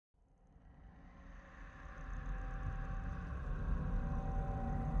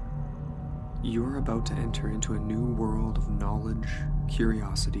You're about to enter into a new world of knowledge,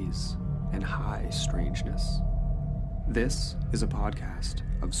 curiosities, and high strangeness. This is a podcast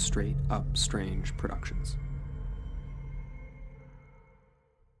of Straight Up Strange Productions.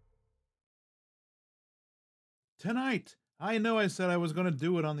 Tonight, I know I said I was going to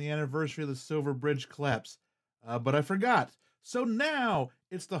do it on the anniversary of the Silver Bridge collapse, but I forgot. So now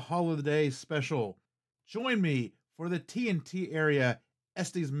it's the holiday special. Join me for the TNT Area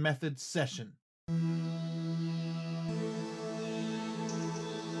Estes Method session.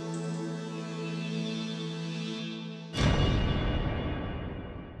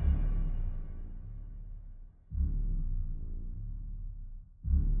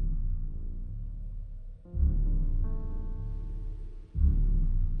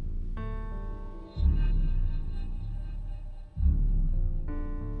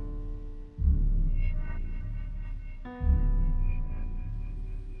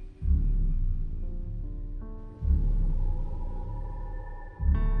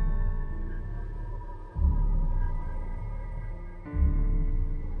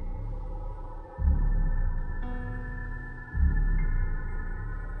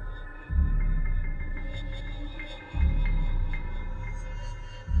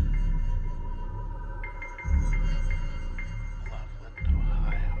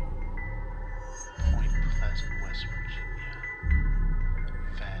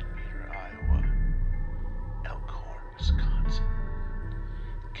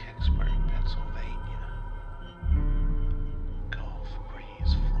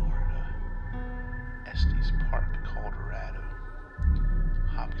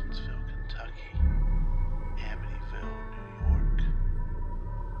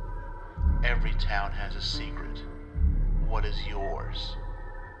 Every town has a secret. What is yours?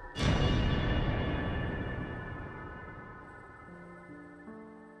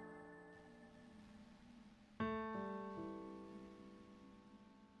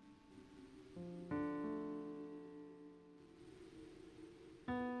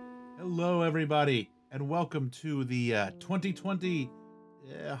 Hello, everybody, and welcome to the 2020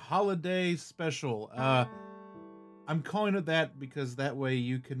 holiday special. I'm calling it that because that way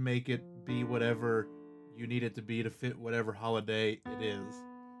you can make it be whatever you need it to be to fit whatever holiday it is.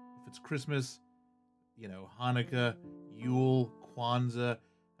 If it's Christmas, Hanukkah, Yule, Kwanzaa,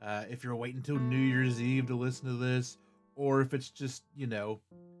 if you're waiting until New Year's Eve to listen to this, or if it's just,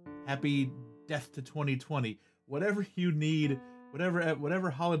 happy death to 2020, whatever you need,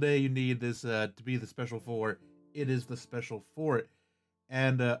 whatever holiday you need this to be the special for, it is the special for it.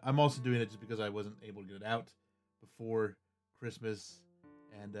 And I'm also doing it just because I wasn't able to get it out before Christmas,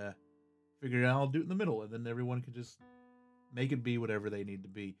 and figured I'll do it in the middle, and then everyone can just make it be whatever they need to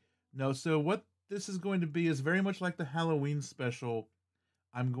be. No, so what this is going to be is very much like the Halloween special.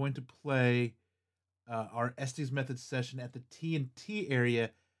 I'm going to play our Estes Method session at the TNT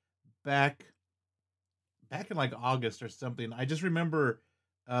Area back in like August or something. I just remember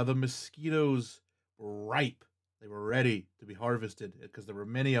the mosquitoes were ripe. They were ready to be harvested because there were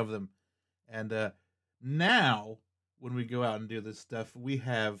many of them. And now, when we go out and do this stuff, we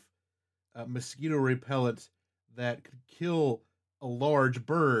have mosquito repellent that could kill a large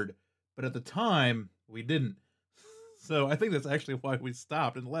bird. But at the time, we didn't. So I think that's actually why we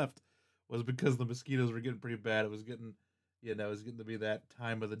stopped and left, was because the mosquitoes were getting pretty bad. It was getting, it was getting to be that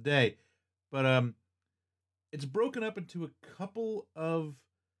time of the day. But it's broken up into a couple of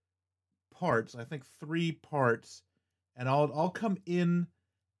parts. I think 3 parts, and I'll come in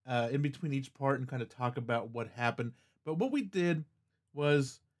between each part and kind of talk about what happened. But what we did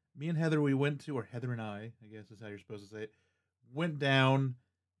was, me and Heather, or Heather and I guess is how you're supposed to say it, went down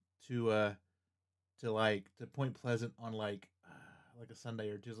to Point Pleasant on like a Sunday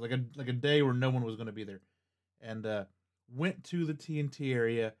or Tuesday, like a day where no one was going to be there, and went to the TNT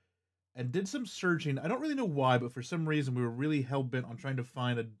area and did some searching. I don't really know why, but for some reason we were really hell-bent on trying to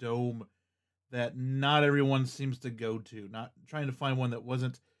find a dome that not everyone seems to go to, not trying to find one that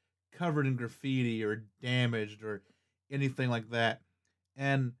wasn't covered in graffiti or damaged or anything like that.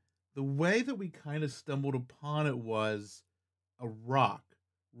 And the way that we kind of stumbled upon it was a rock,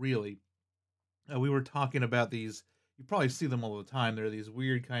 really. We were talking about these, you probably see them all the time. They're these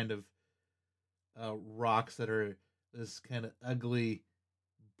weird kind of rocks that are this kind of ugly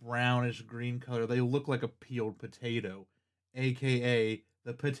brownish green color. They look like a peeled potato, aka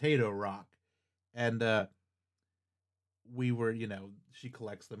the potato rock. And we were, she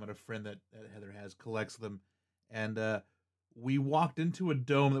collects them, and a friend that Heather has collects them. And we walked into a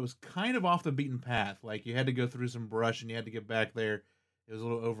dome that was kind of off the beaten path. Like, you had to go through some brush and you had to get back there. It was a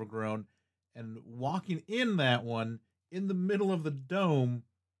little overgrown. And walking in that one, in the middle of the dome,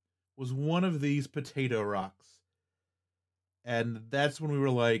 was one of these potato rocks. And that's when we were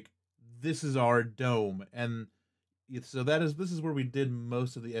like, this is our dome. And so this is where we did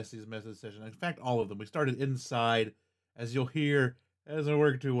most of the Estes Method session. In fact, all of them. We started inside, as you'll hear. That doesn't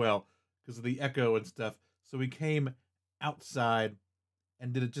work too well because of the echo and stuff. So we came outside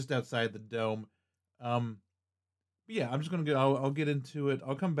and did it just outside the dome. But yeah, I'm just gonna go. I'll get into it.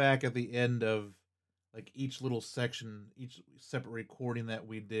 I'll come back at the end of like each little section, each separate recording that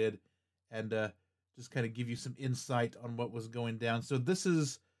we did, and just kind of give you some insight on what was going down. So this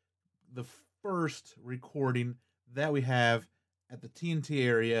is the first recording that we have at the TNT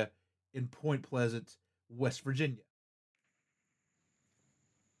area in Point Pleasant, West Virginia.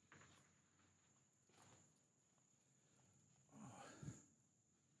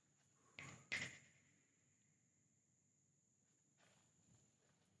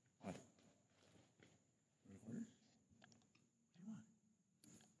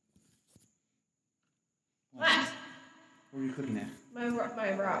 What? What are you cooking at? My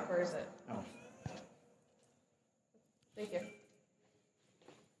rock, where is it? Oh. Thank you.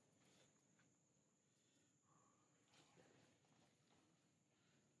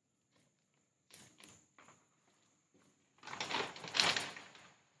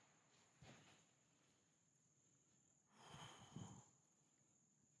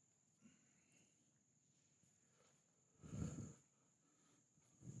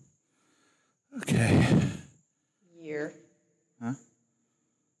 Okay. Year. Huh?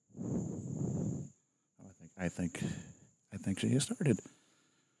 I think she has started.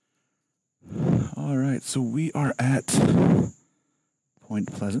 All right, so we are at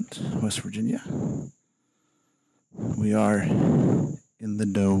Point Pleasant, West Virginia. We are in the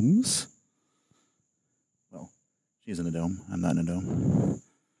domes. Well, she's in a dome. I'm not in a dome.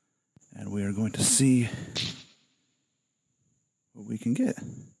 And we are going to see what we can get.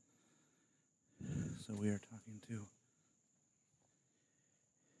 So we are talking to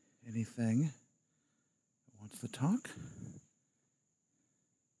anything that wants to talk.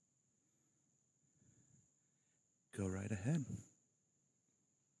 Go right ahead.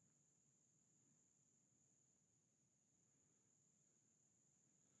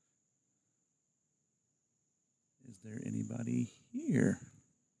 Is there anybody here?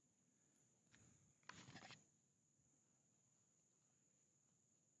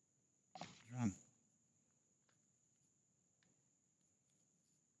 What's wrong?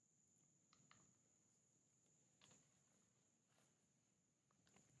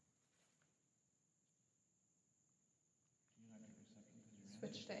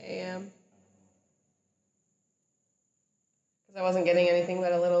 Switch to AM. Because I wasn't getting anything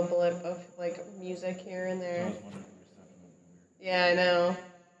but a little blip of like music here and there. Yeah, I know.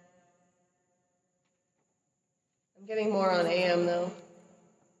 I'm getting more on AM though.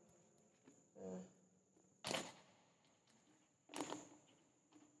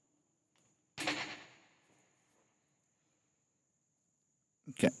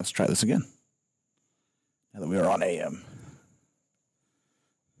 Okay, let's try this again. Now that we are on AM.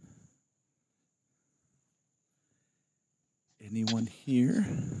 Anyone here?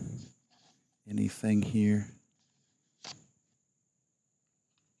 Anything here?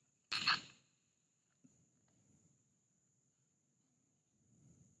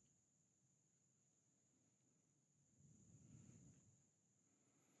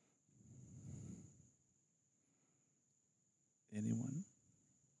 Anyone?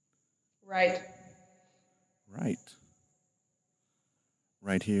 Right. Right.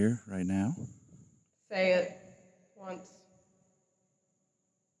 Right here, right now. Say it once.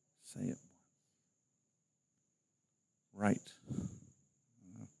 Say it. Right. It's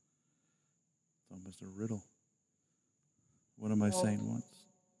almost a riddle. What am I Well, saying once?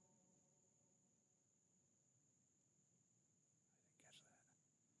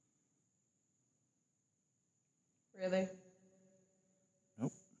 Really?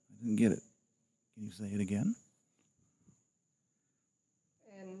 Nope, I didn't get it. Can you say it again?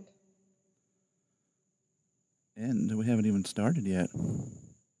 And we haven't even started yet. I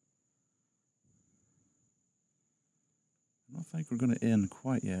don't think we're going to end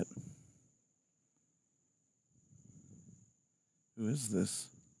quite yet. Who is this?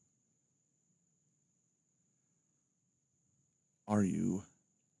 Are you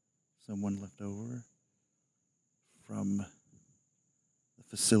someone left over from the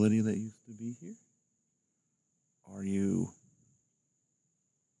facility that used to be here? Are you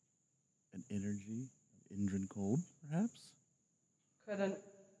an energy, Indrid Cold, perhaps? Couldn't.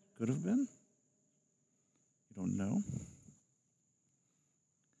 Could have been? You don't know?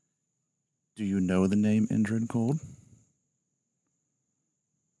 Do you know the name Indrid Cold?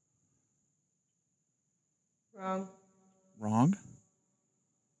 Wrong?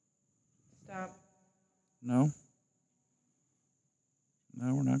 Stop. No?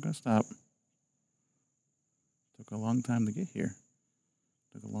 No, we're not going to stop. Took a long time to get here.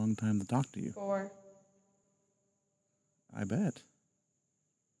 Took a long time to talk to you. 4. I bet.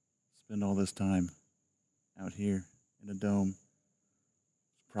 Spend all this time out here in a dome.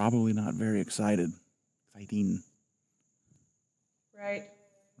 Probably not very exciting. Right.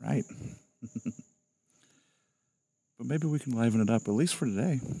 Right. But maybe we can liven it up, at least for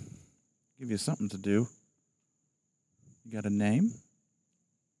today. Give you something to do. You got a name?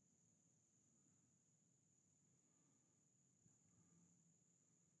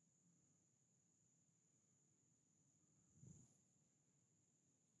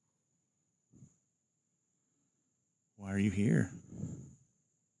 Why are you here?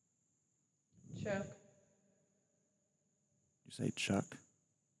 Chuck. You say Chuck?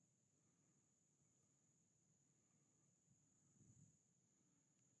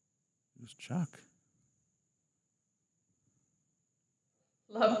 Who's Chuck?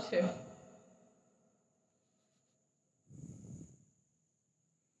 Love to.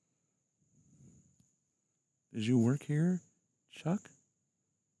 Did you work here, Chuck?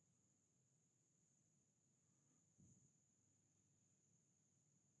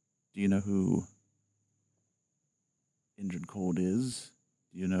 Do you know who Injured Cold is?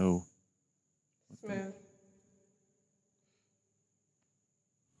 Do you know? Smooth.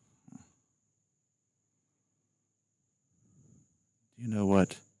 Do you know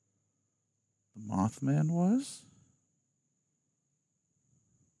what the Mothman was?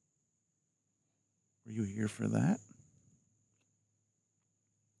 Were you here for that?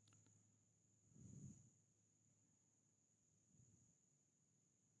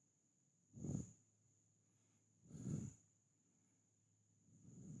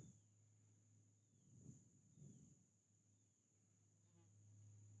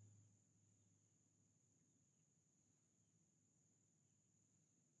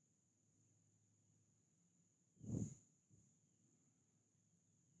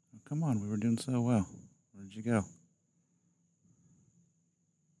 Oh, come on, we were doing so well. Where did you go?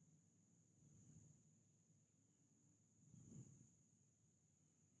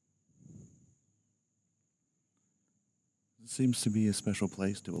 It seems to be a special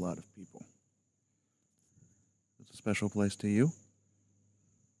place to a lot of people. It's a special place to you?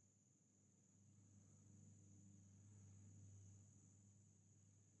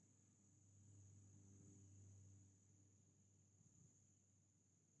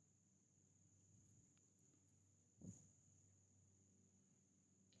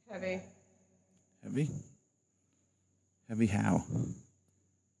 Heavy. Heavy? Heavy how?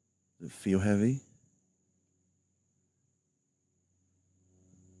 Does it feel heavy?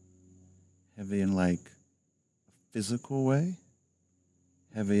 Heavy in like a physical way?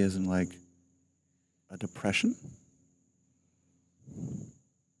 Heavy as in like a depression?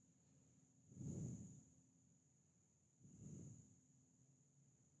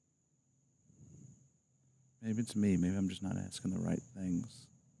 Maybe it's me. Maybe I'm just not asking the right things.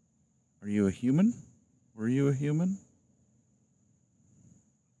 Are you a human? Were you a human?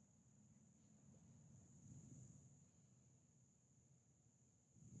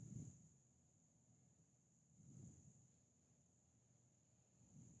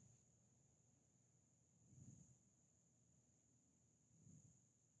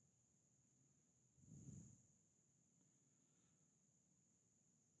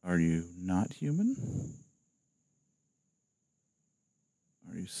 Are you not human?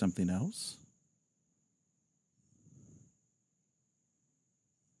 Are you something else?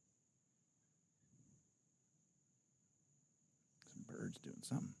 Some birds doing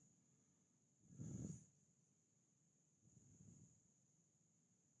something.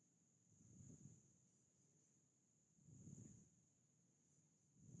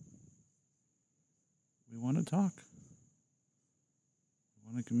 We want to talk.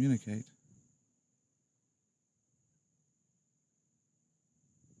 We want to communicate.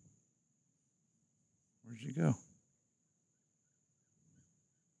 Where'd you go?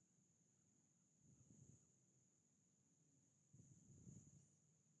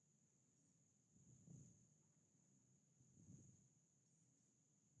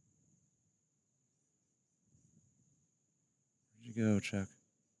 Where'd you go, Chuck?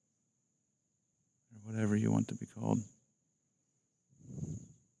 Or whatever you want to be called.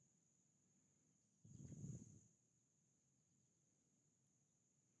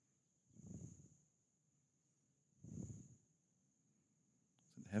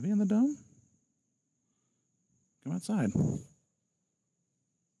 Is it heavy in the dome? Come outside.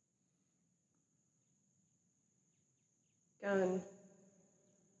 Gun.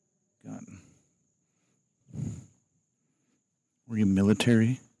 Gun. Were you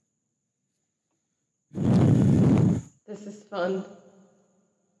military? This is fun.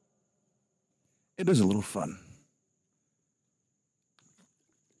 It is a little fun.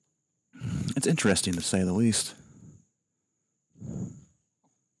 It's interesting to say the least.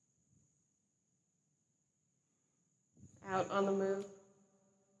 Out on the move.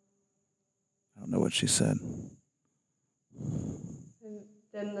 I don't know what she said. And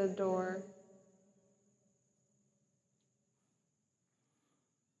then the door.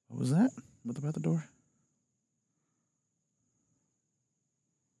 What was that? What about the door?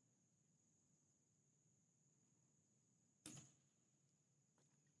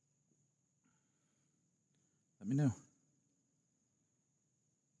 Let me know.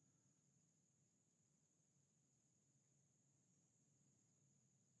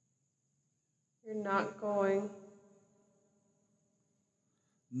 You're not going.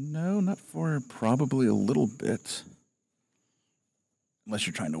 No, not for probably a little bit. Unless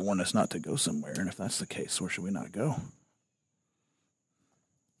you're trying to warn us not to go somewhere, and if that's the case, where should we not go?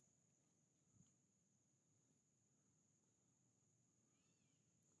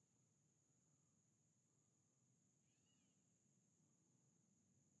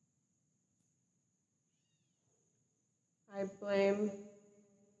 I blame.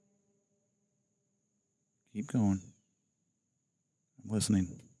 Keep going. I'm listening.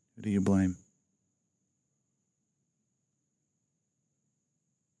 Who do you blame?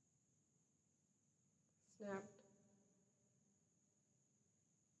 Snapped.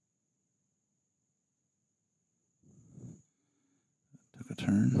 Took a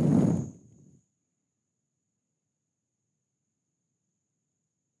turn.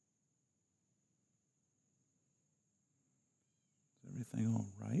 Is everything all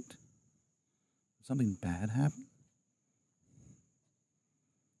right? Did something bad happen?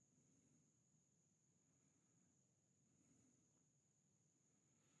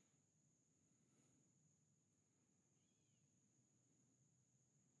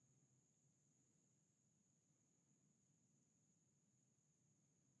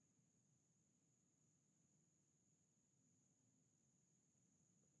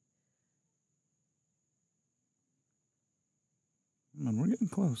 Come on, we're getting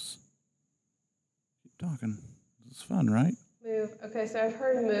close. Keep talking. This is fun, right? Move. Okay, so I've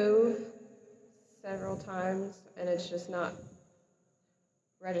heard move several times, and it's just not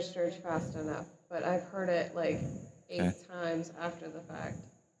registered fast enough. But I've heard it like 8 times after the fact.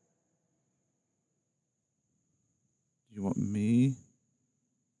 Do you want me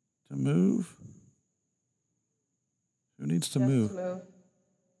to move? Who needs to Just move? move.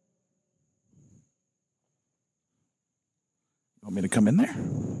 You want me to come in there?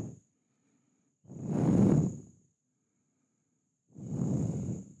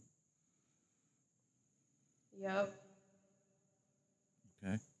 Yep.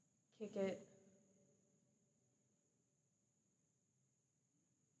 Okay. Kick it.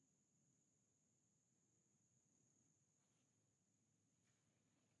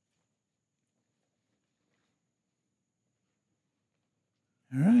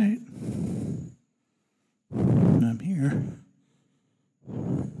 All right. I'm here.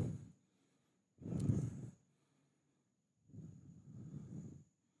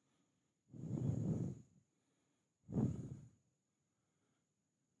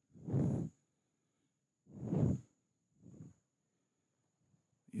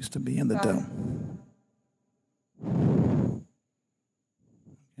 Used to be in the Got it. dome.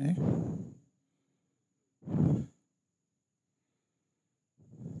 Okay.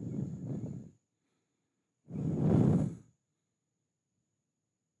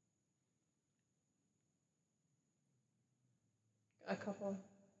 A couple.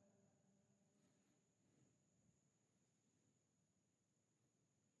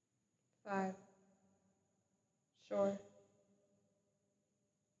 Five. Sure.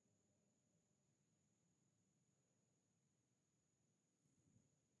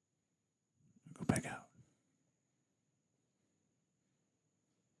 Go back out.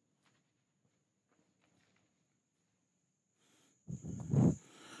 All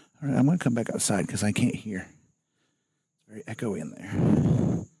right, I'm going to come back outside because I can't hear. It's very echoey in there.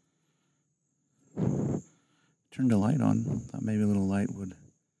 Turned the light on. Thought maybe a little light would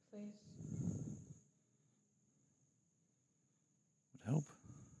Please. help.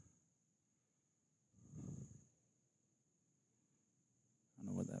 I don't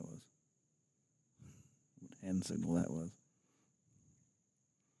know what that was. What hand signal that was.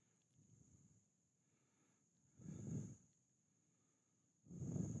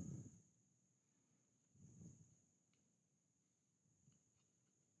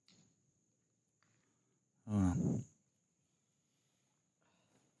 Hold on.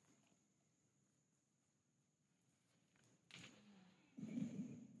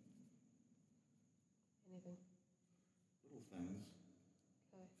 Anything? Little things.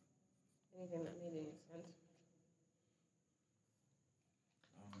 Okay. Anything that made any sense?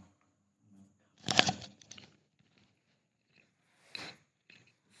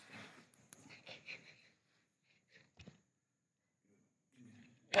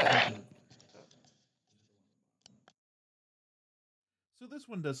 So this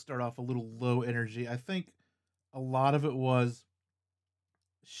one does start off a little low energy. I think a lot of it was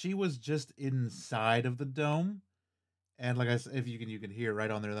she was just inside of the dome, and like I said, if you can hear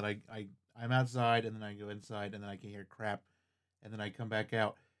right on there that I'm outside, and then I go inside, and then I can hear crap, and then I come back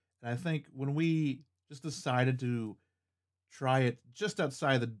out. And I think when we just decided to try it just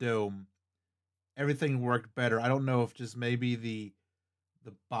outside the dome, everything worked better. I don't know if just maybe the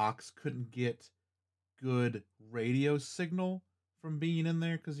box couldn't get good radio signal from being in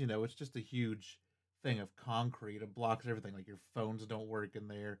there, because it's just a huge thing of concrete. It blocks everything. Like your phones don't work in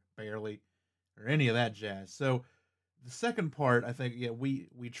there barely, or any of that jazz. So the second part, I think, yeah, we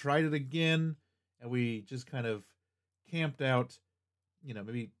tried it again, and we just kind of camped out,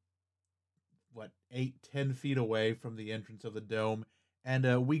 maybe what 8-10 feet away from the entrance of the dome,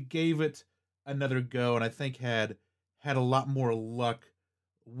 and we gave it another go, and I think had a lot more luck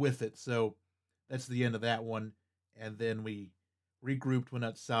with it. So that's the end of that one, and then we regrouped, went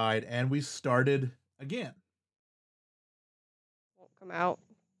outside, and we started again. Won't come out.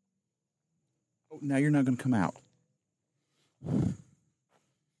 Oh, now you're not going to come out.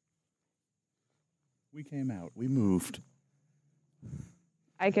 We came out. We moved.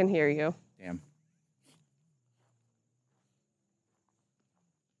 I can hear you. Damn.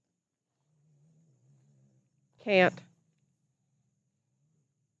 Can't.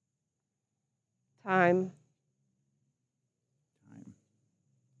 Time. Time.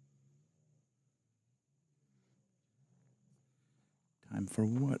 Time for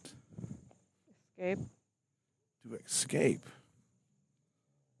what? Escape. To escape.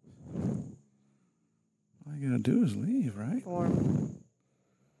 All you gotta do is leave, right? Form.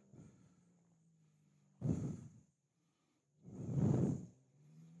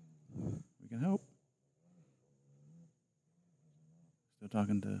 We can help. Still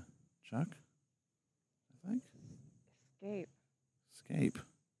talking to Chuck, I think. Escape. Escape.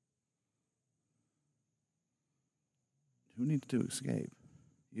 Who needs to escape?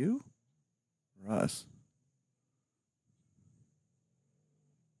 You? Or us?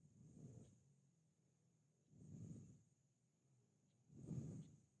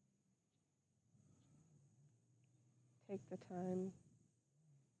 Take the time.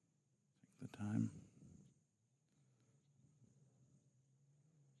 Take the time.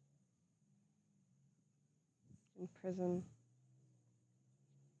 In prison.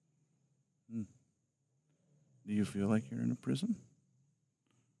 Do you feel like you're in a prison?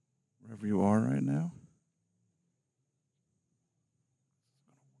 Wherever you are right now?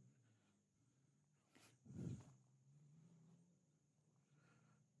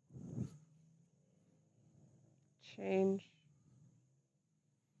 Change.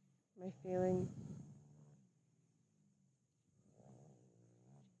 My feelings.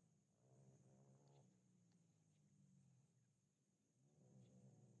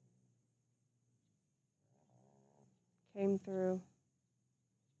 Came through.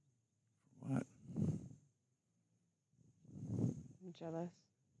 What? I'm jealous.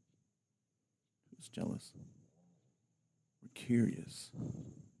 Who's jealous? We're curious.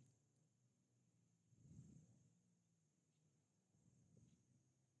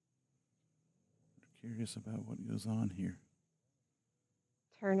 We're curious about what goes on here.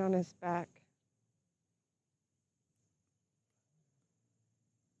 Turn on his back.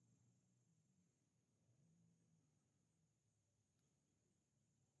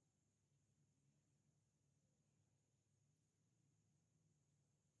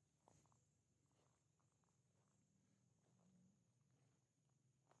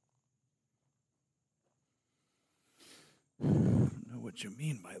 I don't know what you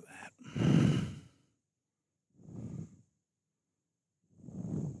mean by that.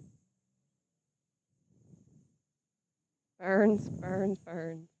 Burns, burns,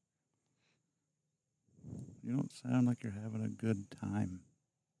 burns. You don't sound like you're having a good time.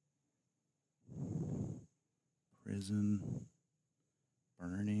 Prison.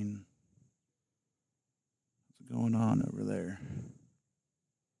 Burning. What's going on over there?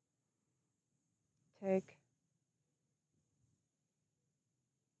 Take.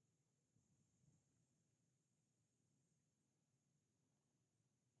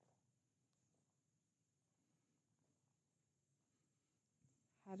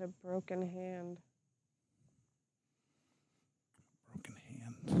 Had a broken hand. Broken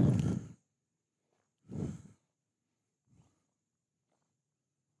hand.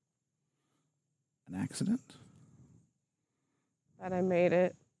 An accident? But I made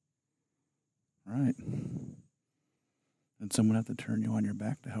it. Right. Did someone have to turn you on your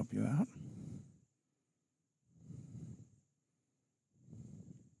back to help you out?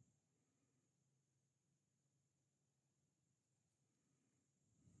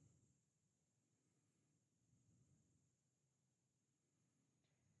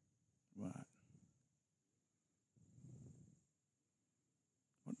 What?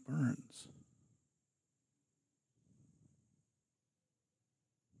 What burns?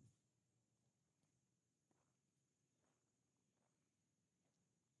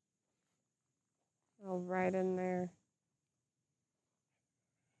 Oh, right in there.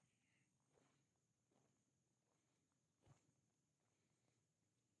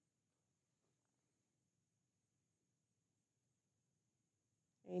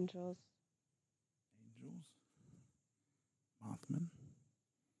 Angels. Angels? Mothmen?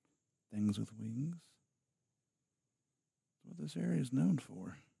 Things with wings? That's what this area is known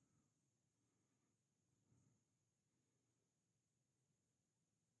for.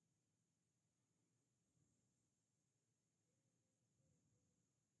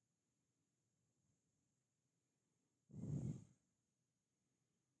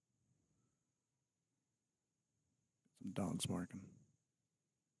 Some dogs barking.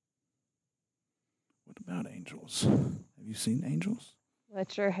 What about angels? Have you seen angels?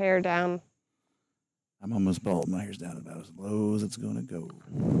 Let your hair down. I'm almost bald. My hair's down about as low as it's going to go.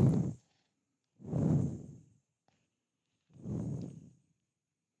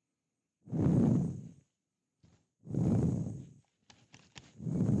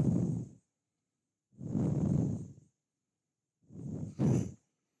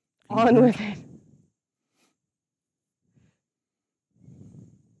 On with it.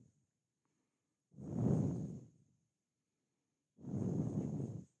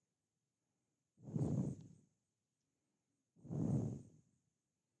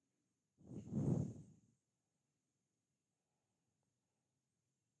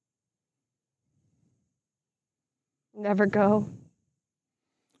 Never go.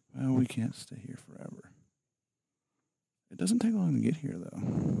 Well, we can't stay here forever. It doesn't take long to get here, though.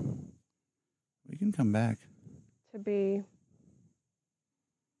 We can come back. To be.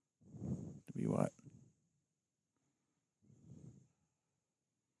 To be what?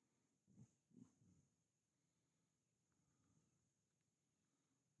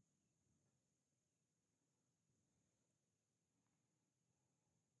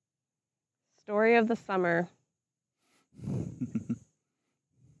 Story of the summer.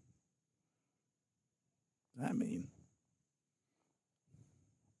 That mean?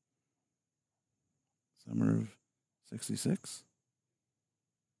 Summer of 66?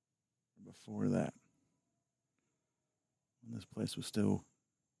 Or before that? When this place was still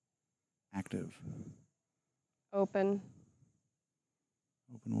active. Open.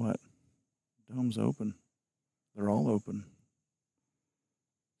 Open what? Dome's open. They're all open.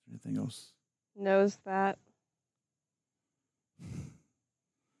 Is there anything else? Knows that.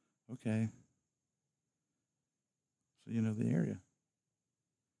 Okay. So you know the area.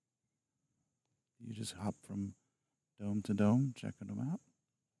 You just hop from dome to dome, checking them out.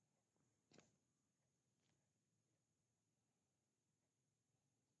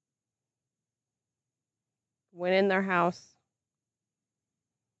 Went in their house.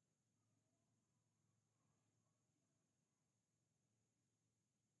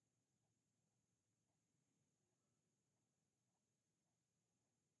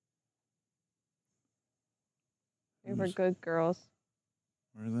 They were good girls.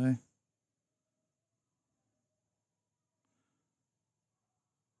 Were they?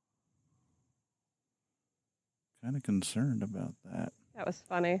 Kind of concerned about that. That was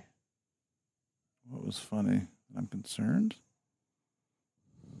funny. What was funny? I'm concerned?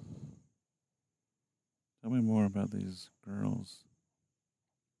 Tell me more about these girls.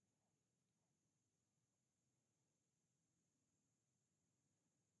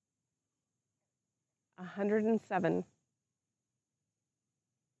 — 107.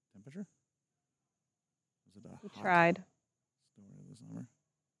 Temperature? Was it a We hot tried. story of the summer?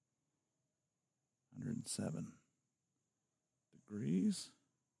 107 degrees.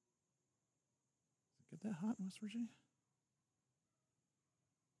 Does it get that hot in West Virginia?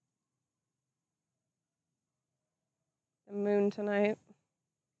 The moon tonight.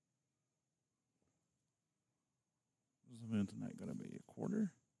 Is the moon tonight going to be a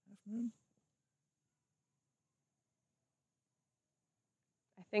quarter? Half moon?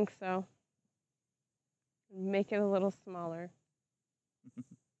 I think so. Make it a little smaller.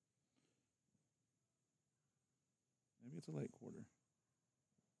 Maybe it's a late quarter.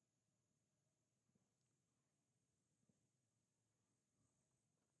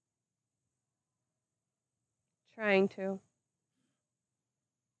 Trying to.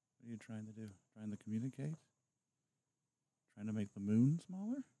 What are you trying to do? Trying to communicate? Trying to make the moon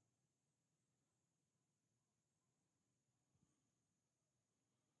smaller?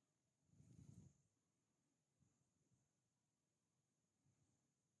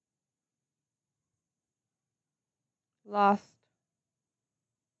 Lost.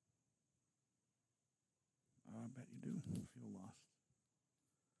 Oh, I bet you do feel lost.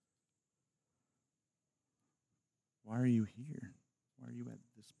 Why are you here? Why are you at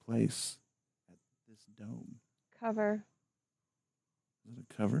this place? At this dome? Cover. Is it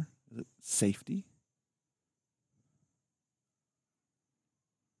a cover? Is it safety?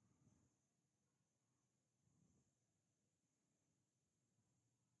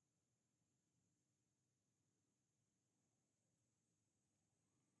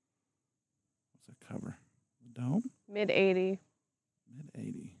 What's a cover? The dome? Mid-80.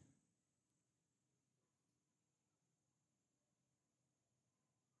 Mid-80.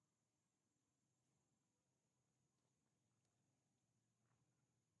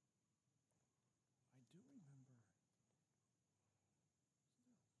 I do remember.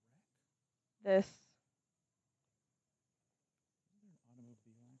 This. Wasn't there an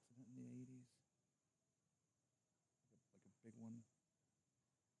automobile accident in the 80s? Like a big one?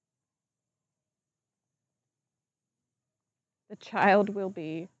 The child will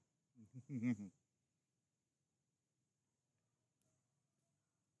be.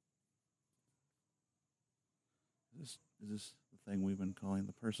 Is this the thing we've been calling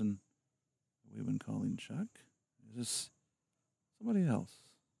the person we've been calling Chuck? Is this somebody else?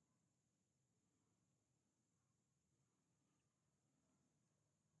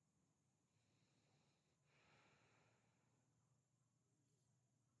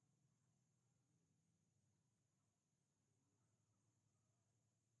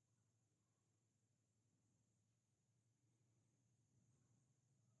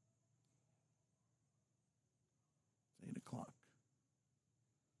 It's 8 o'clock.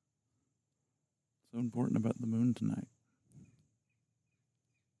 So important about the moon tonight.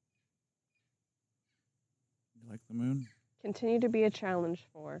 You like the moon? Continue to be a challenge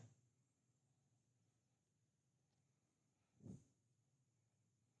for.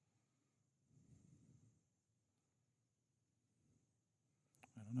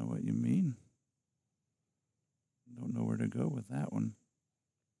 I don't know what you mean. Don't know where to go with that one.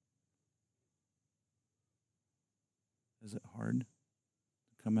 Is it hard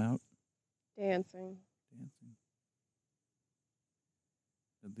to come out Dancing. dancing?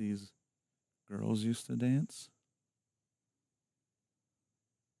 Did these girls used to dance?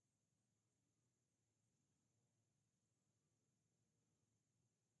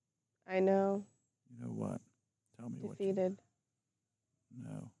 I know. You know what? Tell me what you... Defeated.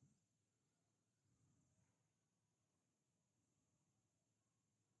 No.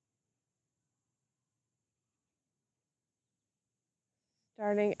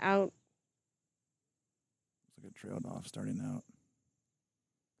 Starting out. It's like it trailed off starting out.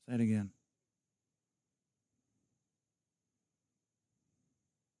 Say it again.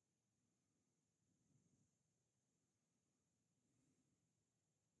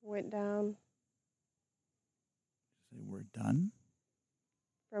 Went down. Say we're done.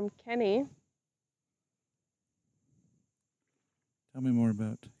 From Kenny. Tell me more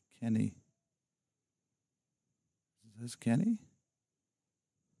about Kenny. Is this Kenny?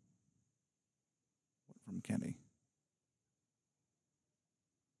 What from Kenny?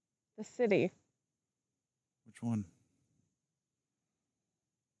 The city. Which one?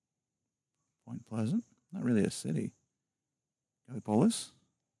 Point Pleasant? Not really a city. Gallipolis?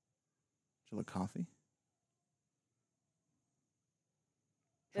 Chillicothe?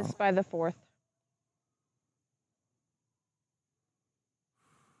 Just by the 4th.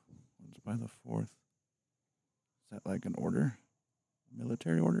 What's by the 4th? Is that like an order? A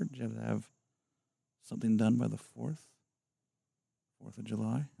military order? Did you have to have something done by the 4th? 4th of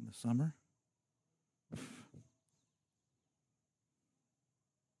July in the summer?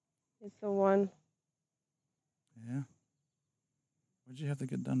 It's the one. Yeah. What'd you have to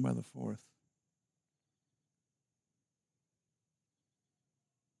get done by the 4th?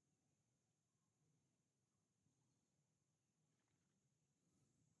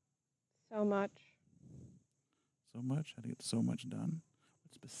 So much. So much? Had to get so much done?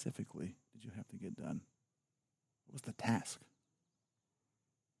 What specifically did you have to get done? What was the task?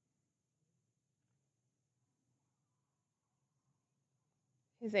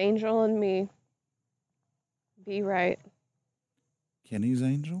 His angel and me. Be right. Kenny's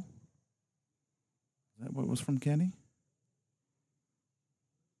angel? Is that what was from Kenny?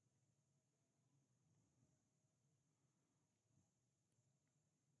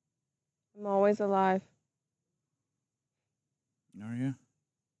 I'm always alive. Are you?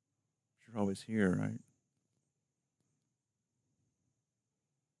 You're always here, right?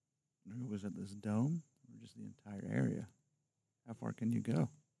 Was it this dome or just the entire area? How far can you go?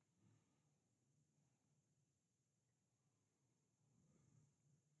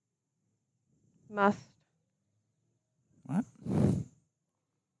 Must. What?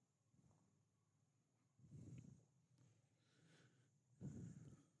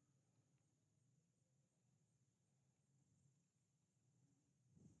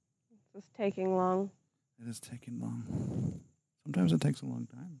 This is taking long. It is taking long. Sometimes it takes a long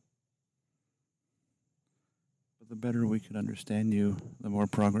time. But the better we can understand you, the more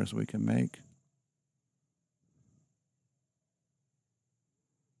progress we can make.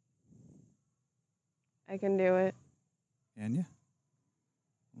 I can do it. Can you?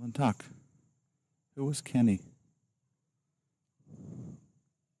 Well, then talk. Who was Kenny?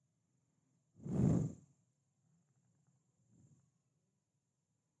 Was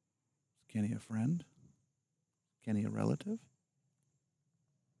Kenny a friend? Kenny a relative?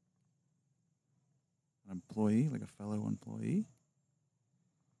 An employee, like a fellow employee?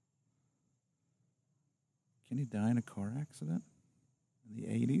 Kenny die in a car accident in the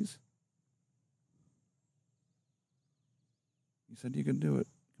 80s? You said you could do it.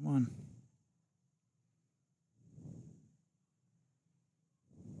 Come on.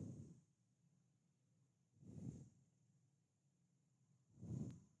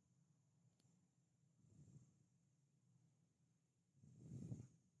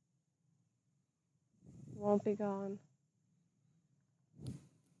 Won't be gone.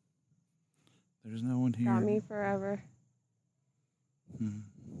 There's no one here. Got me forever. Seemed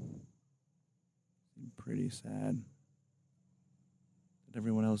pretty sad. Did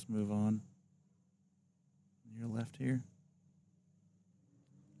everyone else move on? You're left here?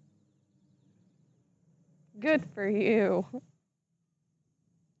 Good for you.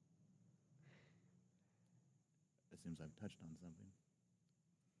 It seems I've touched on something.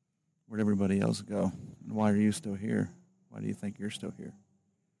 Where'd everybody else go? And why are you still here? Why do you think you're still here?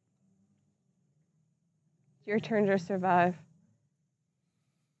 It's your turn to survive.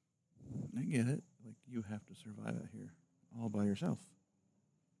 I get it. Like, you have to survive out here all by yourself.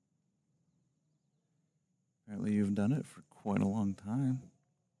 Apparently you've done it for quite a long time.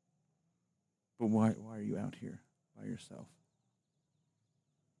 But why are you out here by yourself?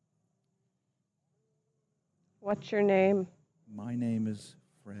 What's your name? My name is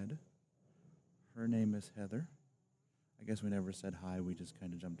Fred. Her name is Heather. I guess we never said hi. We just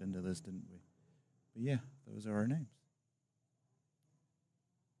kind of jumped into this, didn't we? But yeah, those are our names.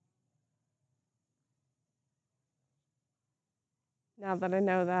 Now that I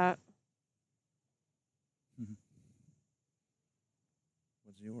know that.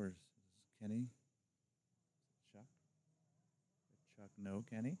 What's yours? Is Kenny? Chuck? Chuck know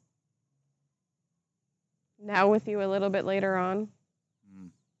Kenny? Now with you a little bit later on.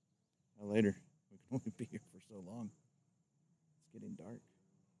 Well, later. We can only be here for so long. It's getting dark.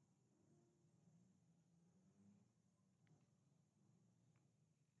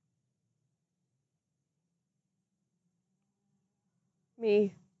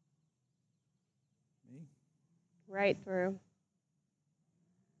 Me. Me? Right through.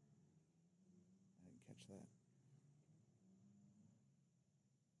 I didn't catch that.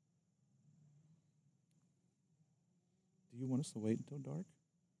 Do you want us to wait until dark?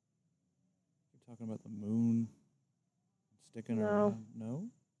 You're talking about the moon sticking No. around? No?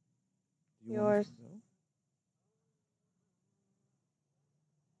 Do you want us Yours. to go?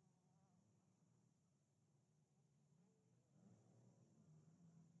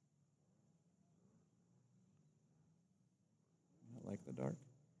 You not like the dark?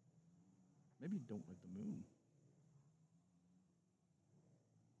 Maybe you don't like the moon.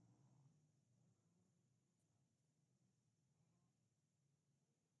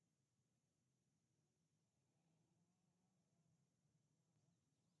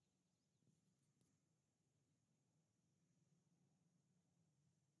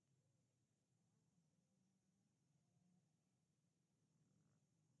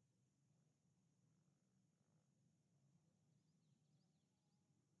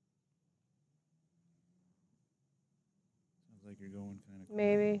 Sounds like you're going kind of quiet.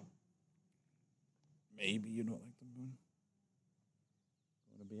 Maybe. Maybe you don't like the moon.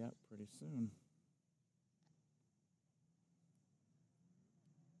 Going to be out pretty soon.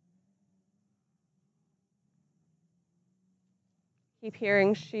 Keep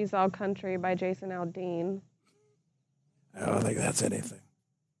hearing She's All Country by Jason Aldean. I don't think that's anything.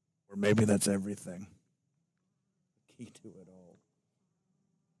 Or maybe that's everything. The key to it all.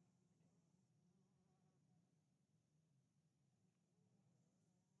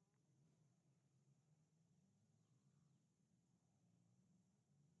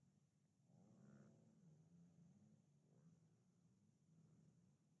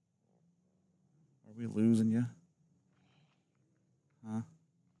 Are we losing you? Huh?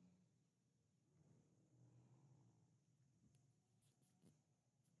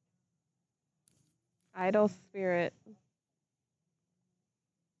 Idle Spirit. I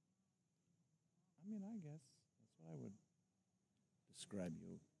mean, I guess that's what I would describe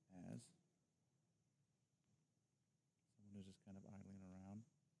you as. Someone who's just kind of idling around.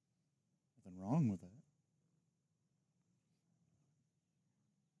 Nothing wrong with that.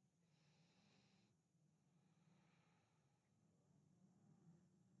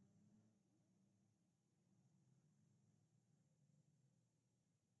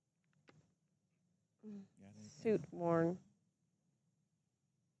 Got anything? Suit Worn. It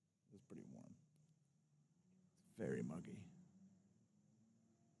was pretty warm. It's very muggy.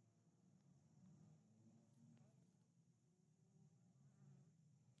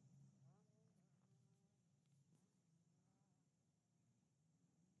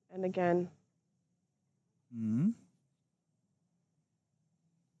 And again. Hmm.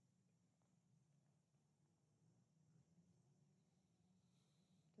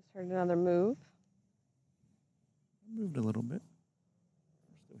 Just heard another move. I moved a little bit.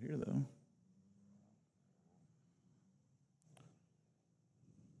 We're still here, though.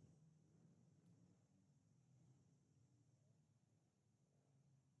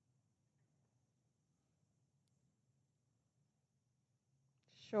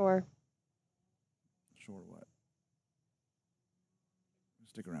 Sure. Sure what?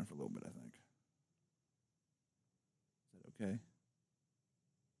 Stick around for a little bit, I think. Is that okay?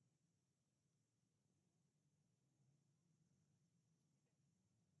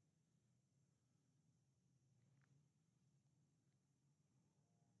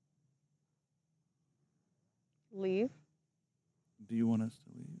 Leave. Do you want us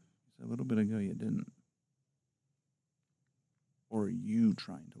to leave? You said a little bit ago you didn't. Or are you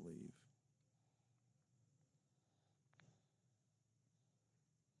trying to leave?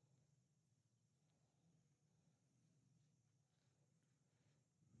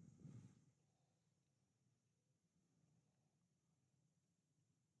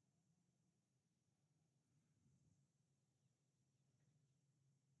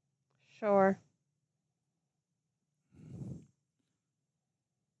 Sure.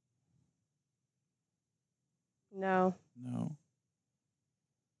 No. No.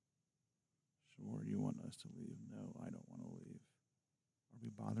 Sure, you want us to leave? No, I don't want to leave. Are we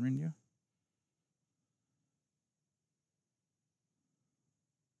bothering you?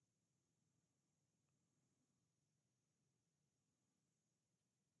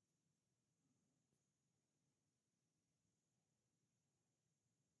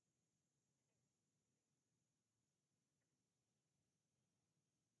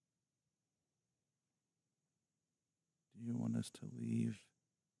 Do you want us to leave?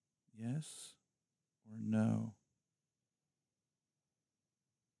 Yes or no?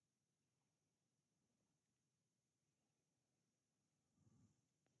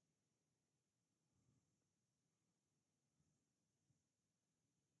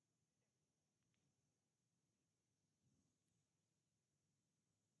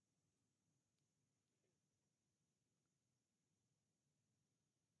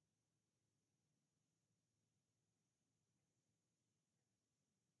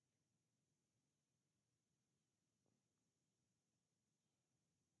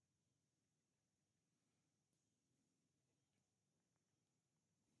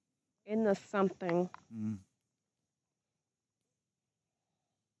 In the something.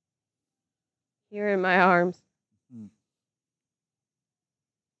 Here in my arms.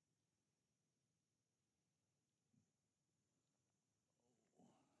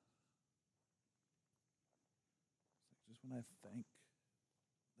 Just when I think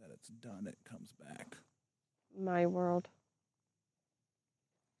that it's done, it comes back. My world.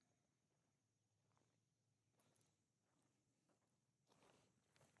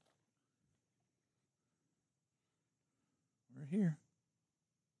 We're here.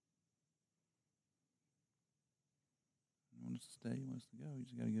 You want us to stay? You want us to go? You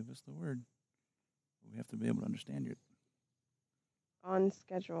just got to give us the word. We have to be able to understand you. On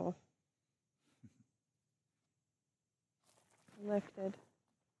schedule. Lifted.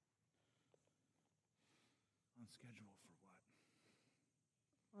 On schedule for what?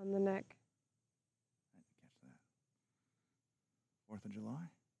 On the neck. I didn't catch that. 4th of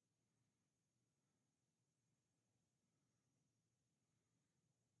July?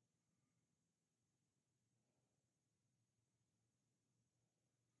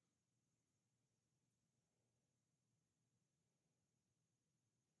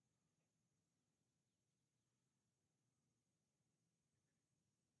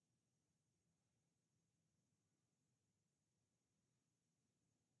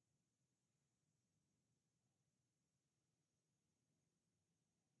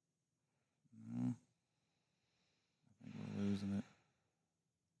 No. I think we're losing it.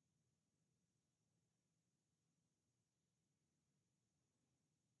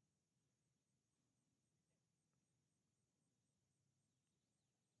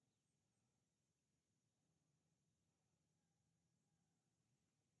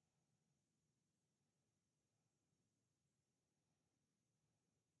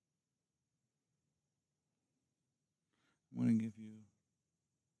 I'm going to give you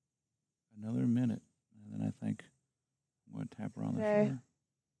another minute, and then I think I'm going to tap her on the Okay. shoulder.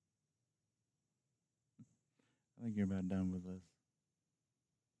 I think you're about done with this.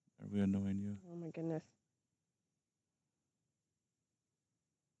 Are we annoying you? Oh my goodness.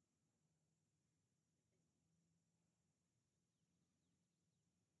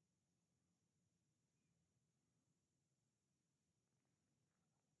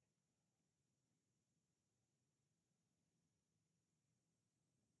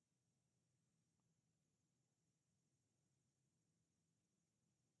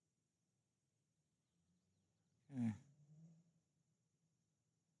 Okay.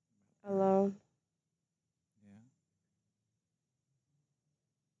 Alone. Yeah.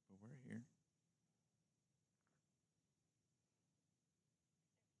 But we're here.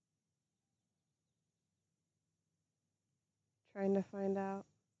 Trying to find out.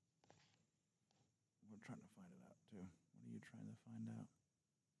 We're trying to find it out, too. What are you trying to find out?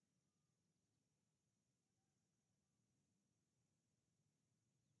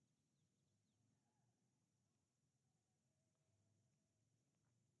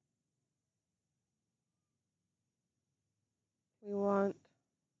 We want.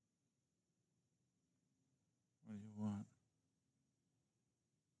 What do you want?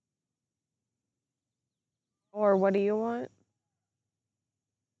 Or what do you want?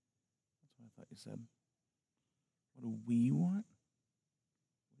 That's what I thought you said. What do we want?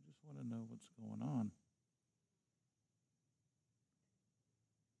 We just want to know what's going on.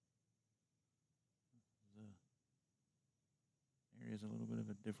 The area's a little bit of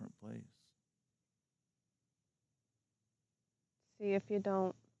a different place. See if you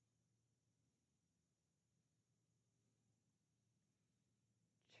don't.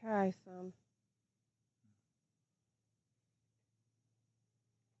 Try some.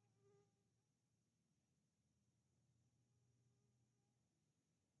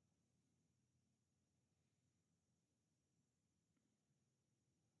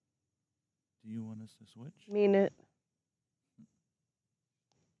 Do you want us to switch? Mean it.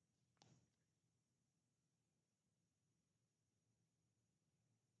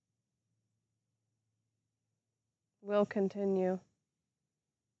 We'll continue.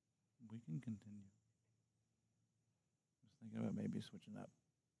 We can continue. Just thinking about maybe switching up.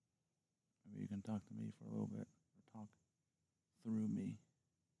 Maybe you can talk to me for a little bit, or talk through me.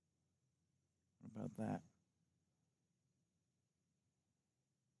 What about that?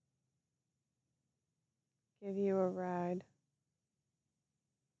 Give you a ride.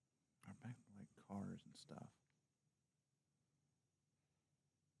 Or back to like cars and stuff.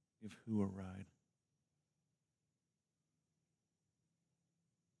 Give who a ride?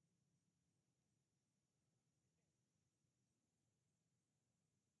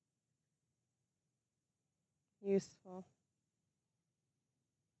 Useful.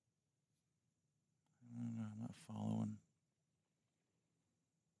 I don't know. I'm not following.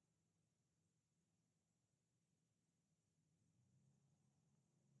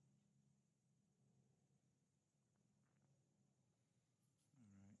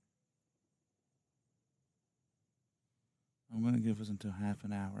 I'm going to give us until half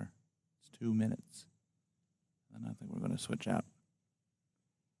an hour. It's 2 minutes. Then I think we're going to switch out.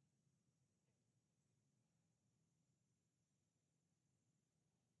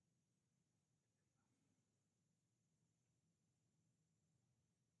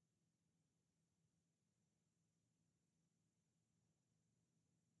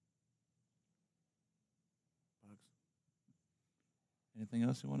 Bugs. Anything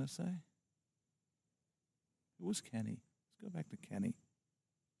else you want to say? Who was Kenny? Let's go back to Kenny.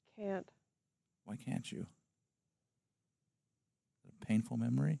 Can't. Why can't you? A painful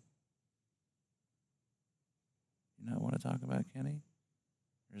memory? You not want to talk about Kenny?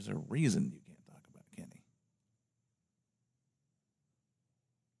 There's a reason you can't talk about Kenny.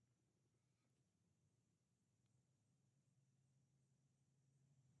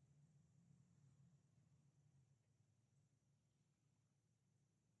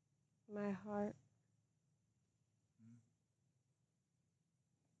 My heart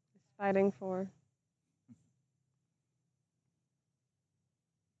is fighting for.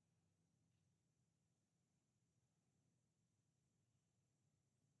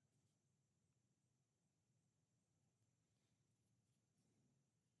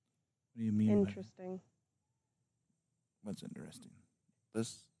 What do you mean? Interesting. What's interesting?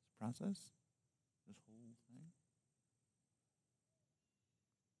 This process? This whole thing?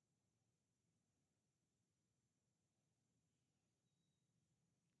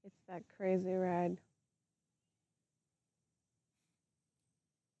 It's that crazy ride.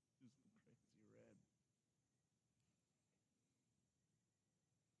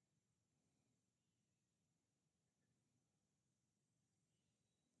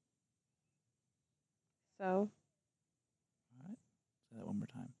 So, All right. Say that one more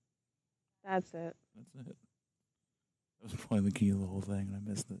time. that's it. That's it. That was probably the key to the whole thing, and I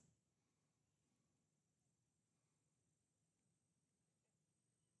missed it.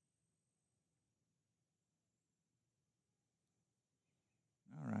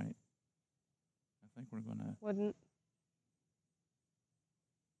 All right. I think we're going to... Wouldn't.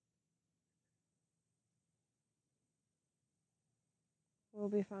 We'll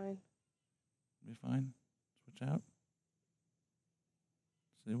be fine. be fine. Switch out.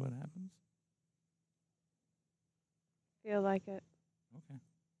 See what happens. Feel like it. Okay.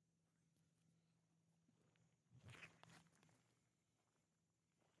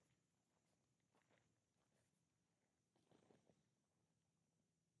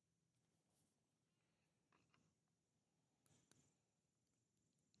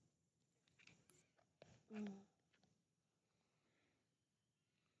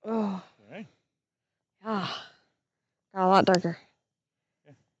 Oh, Okay. yeah. Got a lot darker.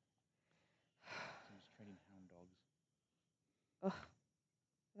 Seems training hound dogs. Ugh.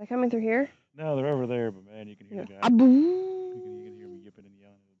 Are they coming through here? No, they're over there, but man, you can hear Yeah. the guy. Ah, boo. You can hear me yipping and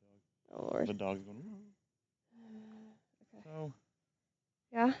yelling at the dog. Oh, Lord. The dog's going. Okay. So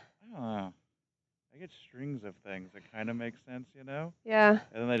Yeah? I don't know. I get strings of things that kind of make sense, you know, Yeah.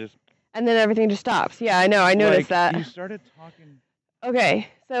 and then I just And then everything just stops. Yeah, I know. I noticed that. You started talking. Okay,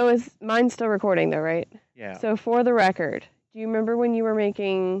 so is mine still recording though, right? Yeah. So for the record, do you remember when you were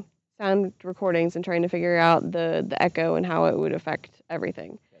making sound recordings and trying to figure out the echo and how it would affect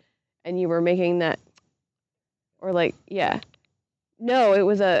everything? Yes. And you were making that, or like, yeah. No, it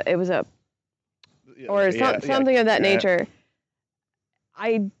was a, or something of that nature.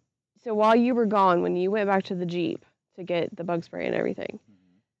 So while you were gone, when you went back to the Jeep to get the bug spray and everything,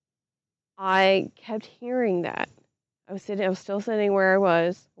 I kept hearing that. I was still sitting where I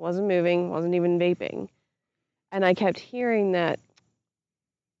wasn't moving, wasn't even vaping. And I kept hearing that.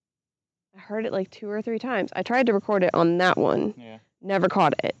 I heard it like 2 or 3 times. I tried to record it on that one. Yeah. Never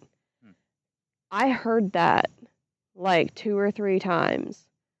caught it. I heard that like 2 or 3 times.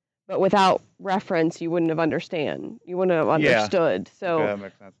 But without reference, you wouldn't have understood. So Okay, that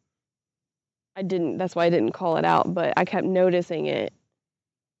makes sense. that's why I didn't call it out, but I kept noticing it.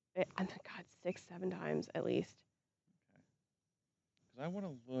 God, 6, 7 times at least. Because I want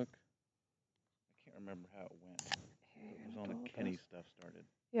to look. I can't remember how it went. It was on the Kenny stuff started.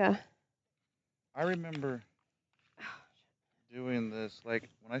 Yeah. I remember doing this, like,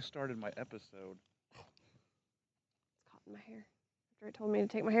 when I started my episode. It's caught in my hair. After it told me to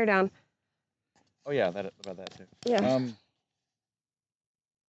take my hair down. Oh, yeah, about that, too. Yeah.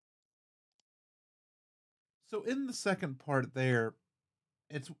 So in the second part there,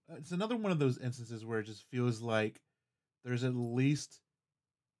 it's another one of those instances where it just feels like there's at least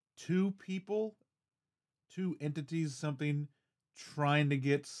 2 people, 2 entities, something trying to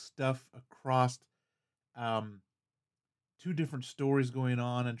get stuff across, 2 different stories going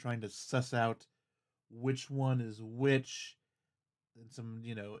on and trying to suss out which one is which, and some,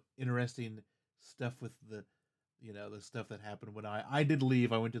 interesting stuff with the stuff that happened when I did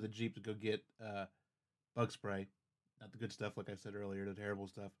leave. I went to the Jeep to go get bug spray, not the good stuff, like I said earlier, the terrible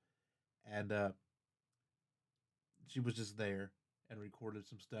stuff, and she was just there and recorded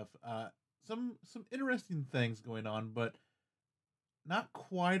some stuff, some interesting things going on, but not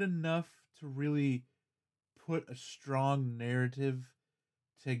quite enough to really put a strong narrative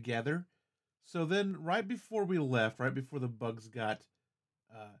together. So then, right before we left, right before the bugs got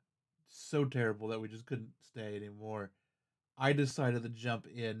so terrible that we just couldn't stay anymore, I decided to jump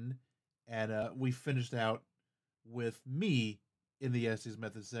in, and we finished out with me in the Estes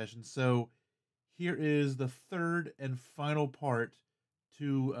Method session. So here is the third and final part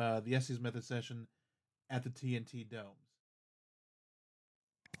to the Estes Method session at the TNT Domes.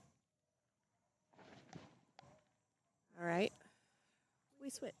 All right.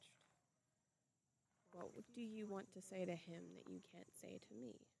 We switched. What do you want to say to him that you can't say to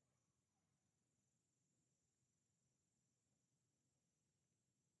me?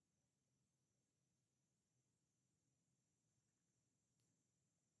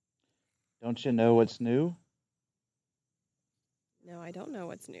 Don't you know what's new? No, I don't know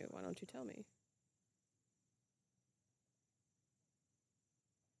what's new. Why don't you tell me?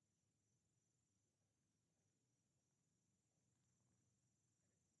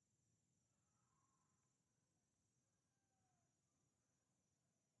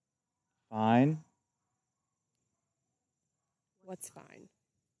 Fine. What's fine?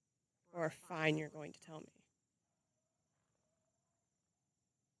 Or fine you're going to tell me?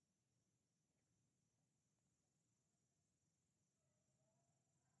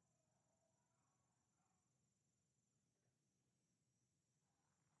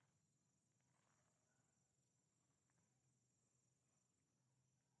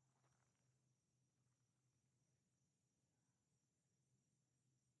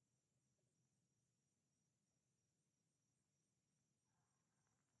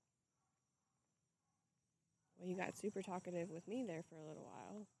 Well, you got super talkative with me there for a little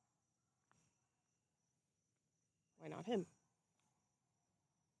while. Why not him?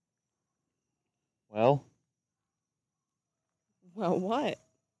 Well, Well, what?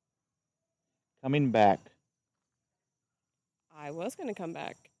 coming back. I was going to come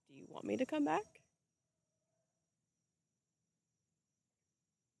back. Do you want me to come back?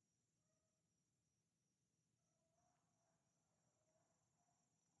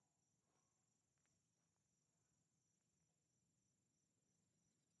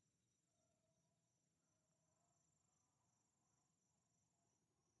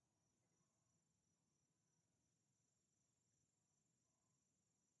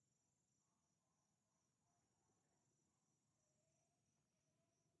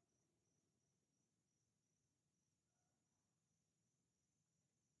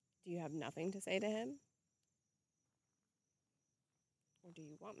 Do you have nothing to say to him? Or do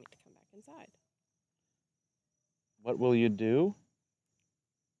you want me to come back inside? What will you do?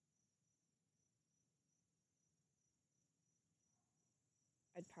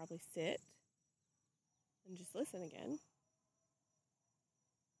 I'd probably sit and just listen again.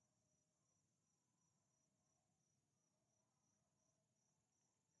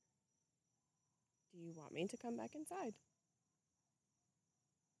 Do you want me to come back inside?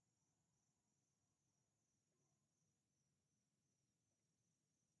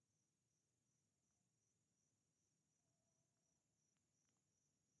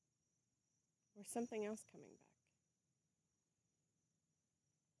 Or something else coming back?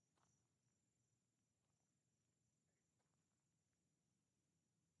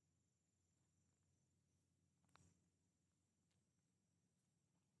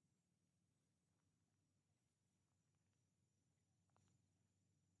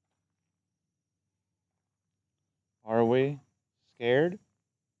 Are we scared?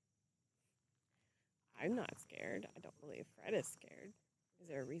 I'm not scared. I don't believe Fred is scared. Is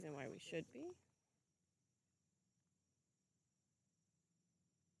there a reason why we should be?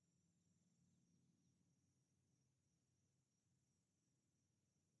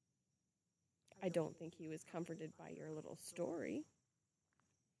 I don't think he was comforted by your little story.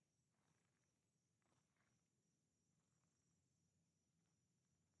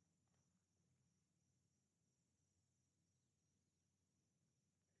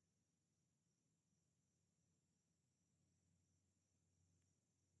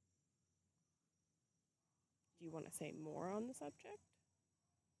 Do you want to say more on the subject?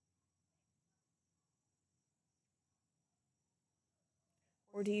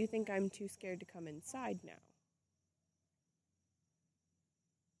 Or do you think I'm too scared to come inside now?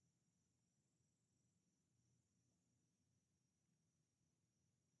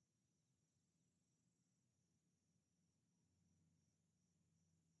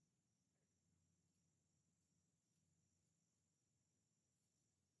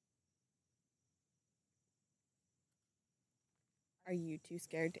 Are you too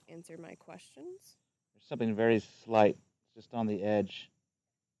scared to answer my questions? There's something very slight, just on the edge.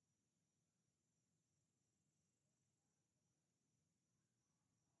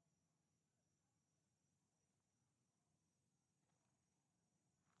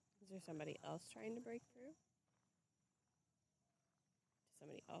 Is there somebody else trying to break through?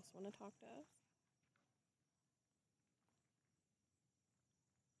 somebody else want to talk to us?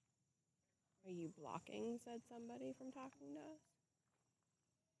 Are you blocking said somebody from talking to us?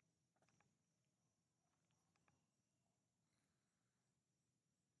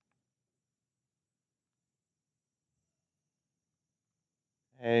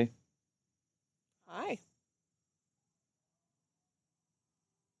 Hey, Hi.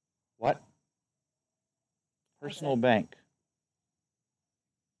 what? I Personal said- bank.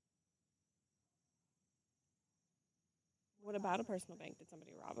 What about a personal bank? Did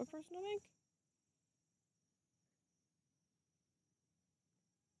somebody rob a personal bank?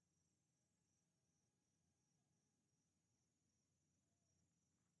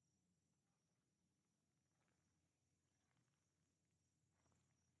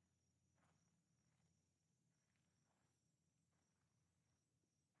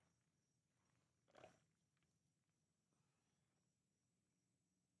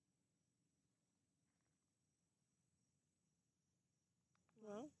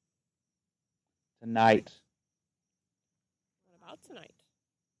 Well, Tonight. what about tonight?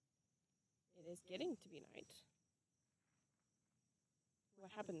 It is getting to be night.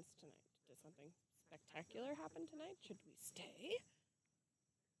 What happens tonight? Does something spectacular happen tonight? Should we stay?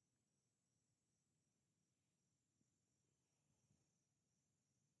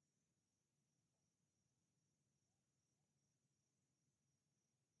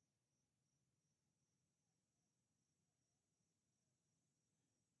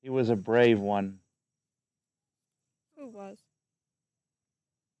 He was a brave one. Who was?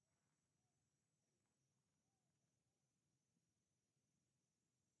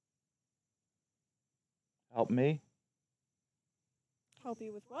 Help me? Help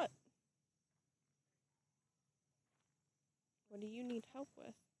you with what? What do you need help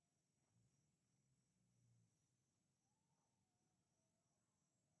with?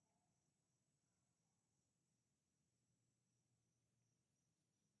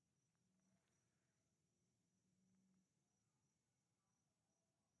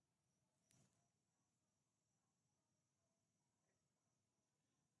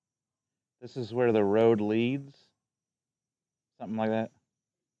 This is where the road leads? Something like that?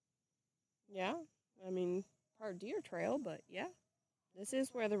 Yeah, I mean, part deer trail, but yeah, this is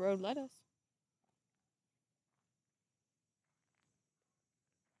where the road led us.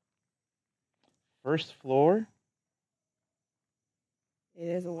 First floor? It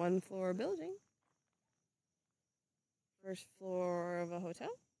is a one-floor building. First floor of a hotel.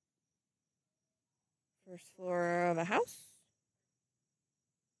 First floor of a house.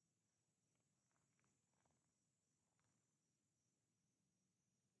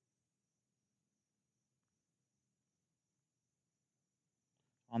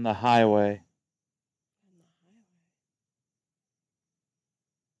 On the highway. On the highway.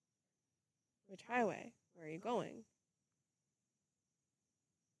 Which highway? Where are you going?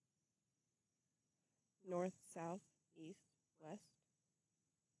 North, south, east, west.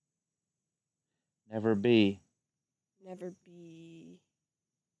 Never be. Never be.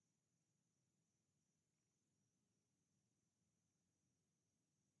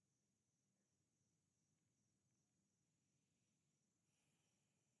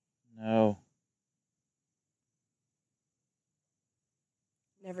 No.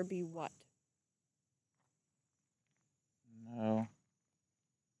 Never be what? No.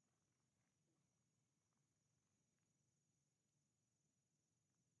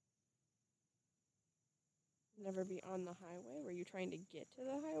 Never be on the highway? Were you trying to get to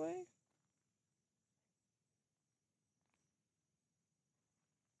the highway?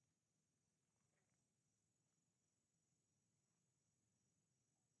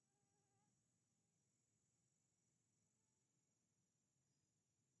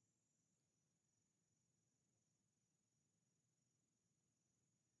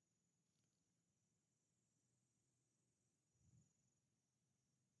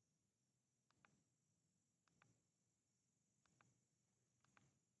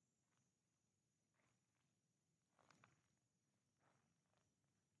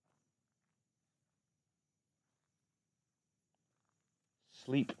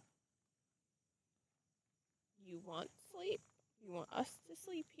 Sleep. You want sleep? You want us to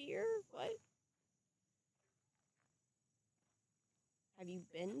sleep here? What? Have you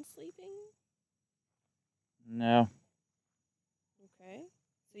been sleeping? No. Okay.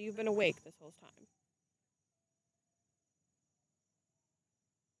 So you've been awake this whole time.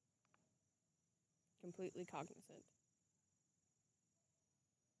 Completely cognizant.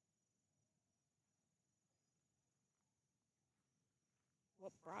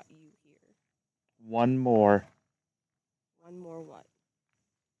 What brought you here? One more. One more what?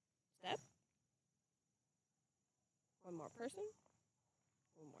 One more person?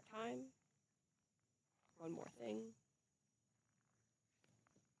 One more time? One more thing?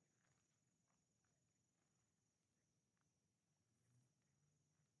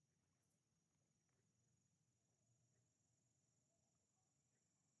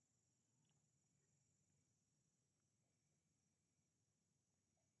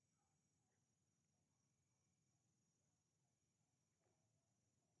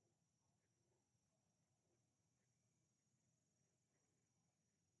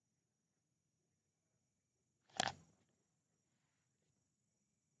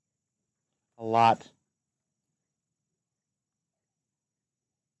 A lot.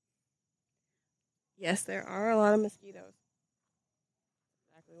 Yes, there are a lot of mosquitoes.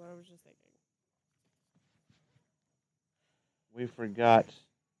 Exactly what I was just thinking. We forgot.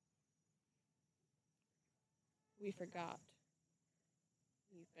 We forgot.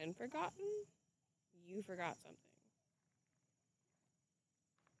 You've been forgotten? You forgot something.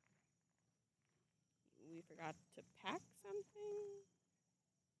 We forgot to pack something?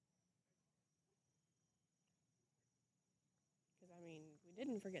 Because, I mean, we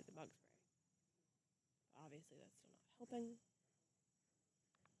didn't forget the bug spray. Obviously, that's still not helping.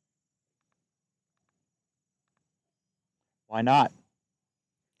 Why not?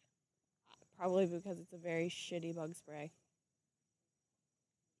 Probably because it's a very shitty bug spray.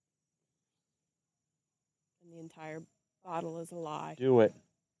 And the entire bottle is a lie. Do it.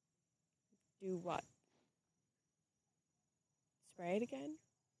 Do what? Spray it again?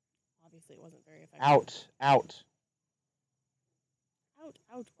 Obviously, it wasn't very effective. Out.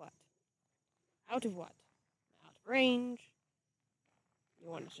 Out what? Out of what? Out of range? You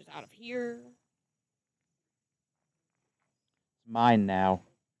want us just out of here? It's mine now.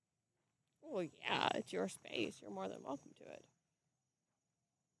 Well, yeah, it's your space. You're more than welcome to it.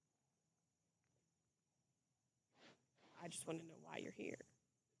 I just want to know why you're here.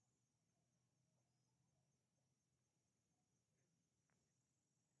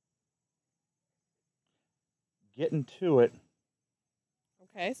 Getting to it.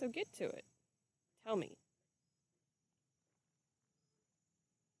 Okay, so get to it. Tell me.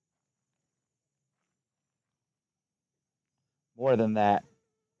 More than that.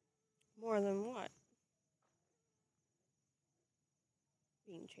 More than what?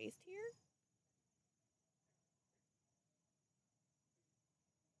 Being chased here?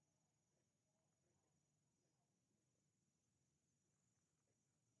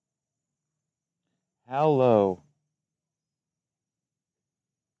 How low?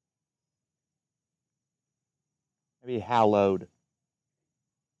 Maybe hallowed.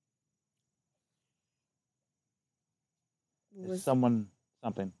 Is someone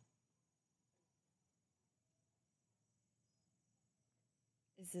something?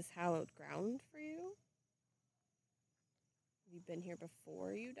 Is this hallowed ground for you? Have you been here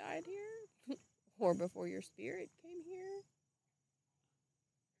before you died here? Or before your spirit came here?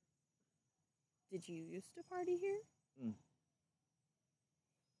 Did you used to party here?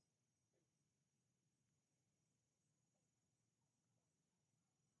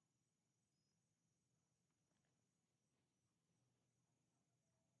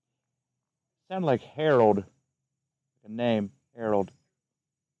 Sound like Harold. Like a name. Harold.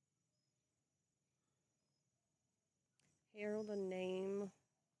 Herald a name.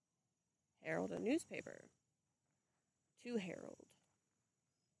 Herald a newspaper. To Herald.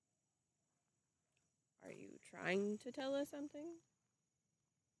 Are you trying to tell us something?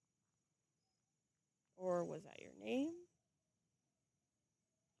 Or was that your name?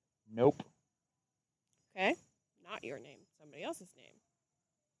 Nope. Okay, not your name. Somebody else's name.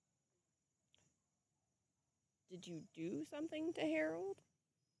 Did you do something to Harold?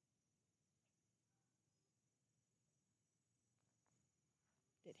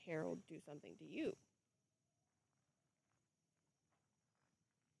 Did Harold do something to you?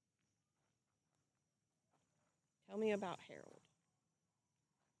 Tell me about Harold.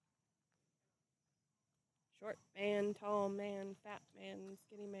 Short man, tall man, fat man,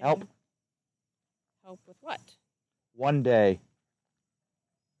 skinny man. Help. Help with what? One day.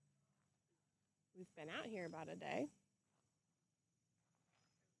 We've been out here about a day.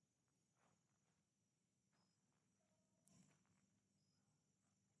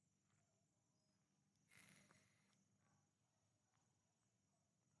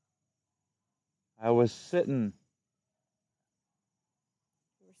 I was sitting.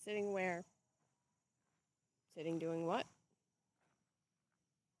 We're sitting where? Sitting doing what?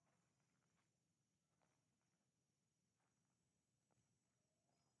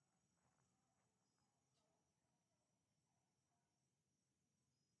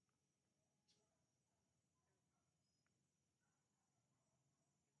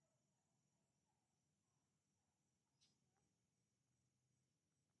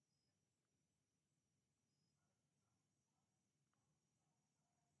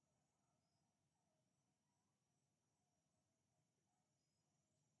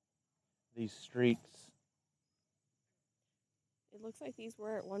 these streets? It looks like these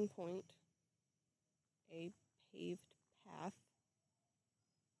were at one point a paved path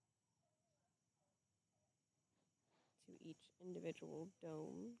to each individual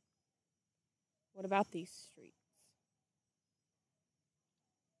dome. What about these streets?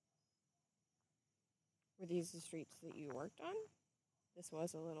 Were these the streets that you worked on? This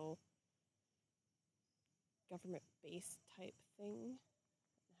was a little government base type thing.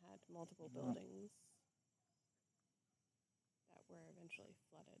 It had multiple buildings that were eventually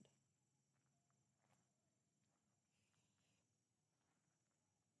flooded.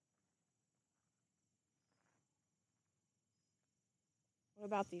 What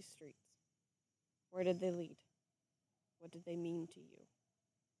about these streets? Where did they lead? What did they mean to you?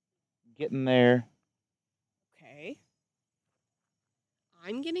 Getting there. Okay.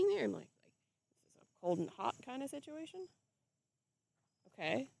 I'm getting there. I'm like, this is a cold and hot kind of situation.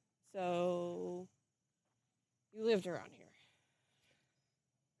 Okay. So you lived around here.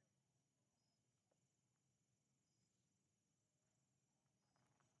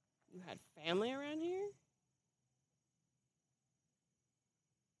 You had family around here?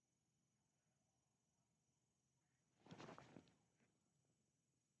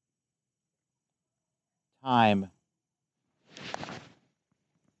 Time.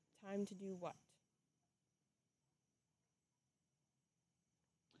 Time to do what?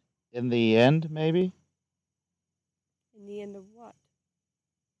 In the end, maybe? In the end of what?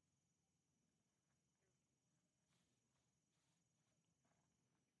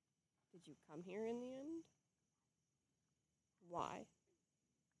 Did you come here in the end? Why?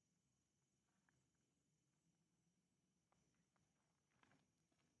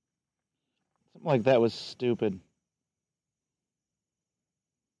 Something like that was stupid.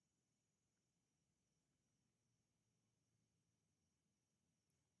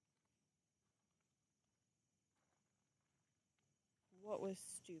 What was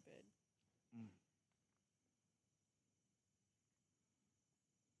stupid?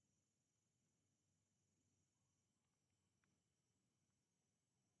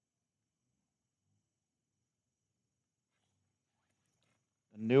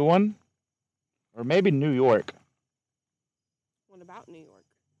 The new one? Or maybe New York. What about New York?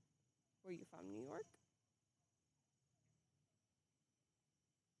 Were you from New York?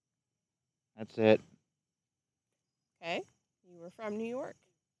 That's it. Okay. You were from New York.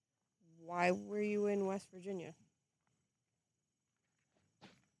 Why were you in West Virginia?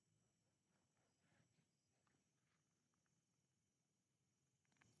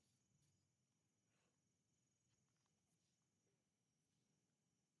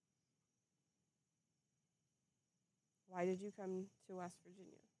 Why did you come to West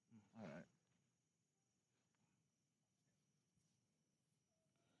Virginia? All right.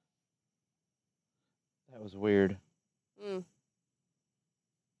 That was weird.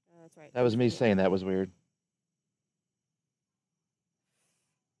 That's right. That was me saying that was weird.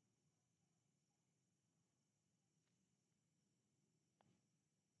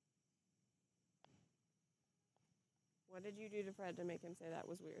 What did you do to Fred to make him say that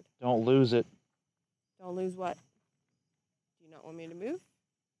was weird? Don't lose it. Don't lose what? Do you not want me to move?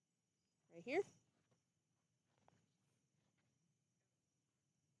 Right here?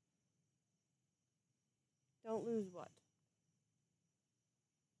 Don't lose what?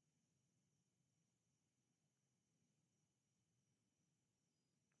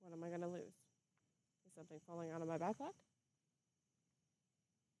 What am I going to lose? Is something falling out of my backpack?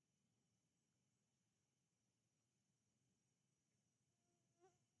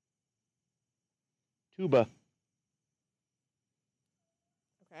 Tuba.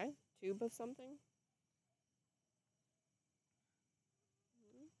 Okay. Tube of something?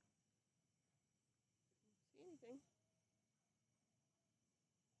 See anything?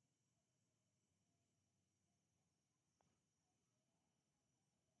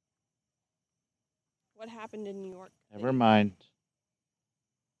 What happened in New York? Never mind.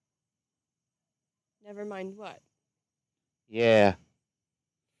 Never mind what? Yeah.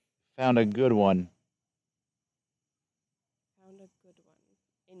 Found a good one. Found a good one.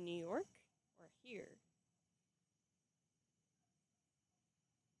 In New York or here?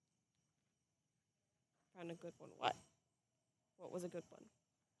 Found a good one. What? What was a good one?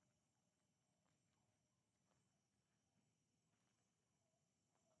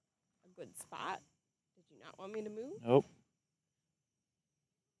 A good spot? Did you not want me to move? Nope.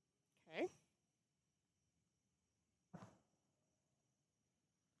 Okay.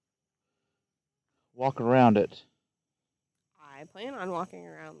 Walk around it. I plan on walking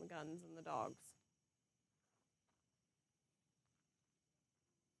around the guns and the dogs.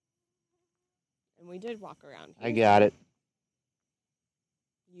 And we did walk around here. I got it.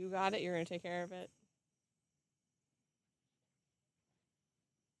 You got it? You're going to take care of it?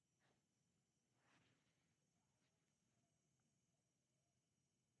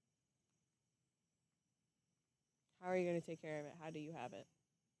 How are you going to take care of it? How do you have it?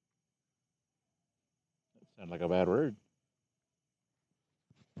 That sounds like a bad word.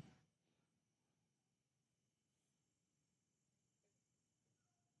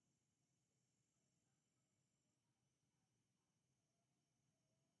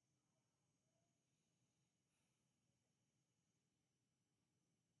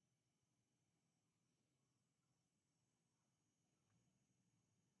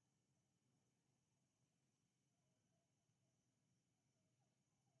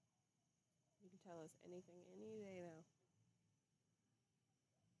 You can tell us anything any day now.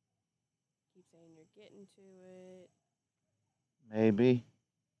 Keep saying you're getting to it. Maybe.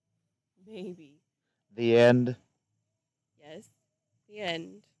 Maybe. The end. Yes. The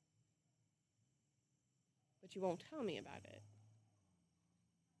end. But you won't tell me about it.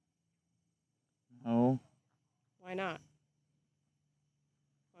 No. Why not?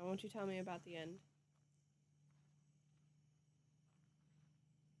 Why won't you tell me about the end?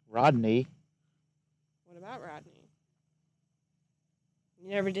 Rodney. What about Rodney? You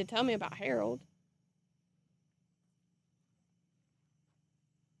never did tell me about Harold.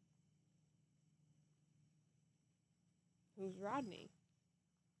 Who's Rodney?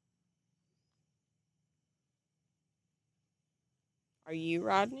 Are you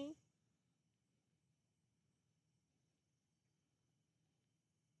Rodney?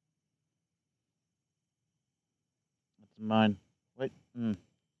 That's mine. Wait.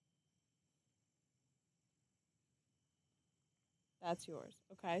 That's yours.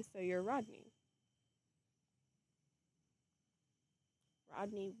 Okay, so you're Rodney.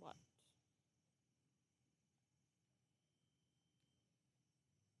 Rodney what?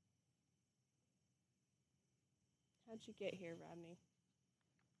 How'd you get here, Rodney?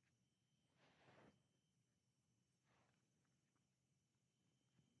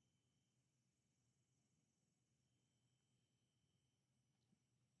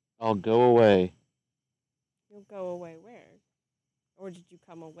 I'll go away. You'll go away where? Or did you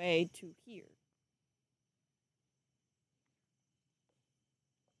come away to here?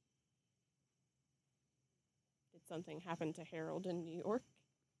 Did something happen to Harold in New York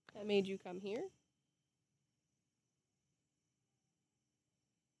that made you come here?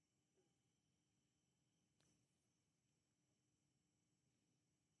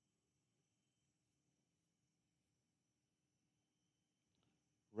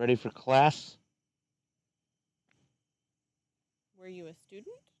 Ready for class? Were you a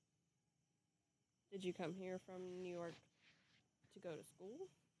student? Did you come here from New York to go to school?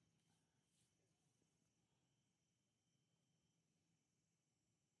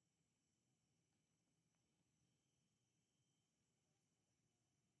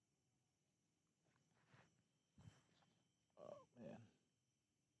 Oh, man.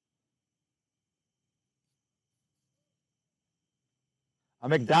 A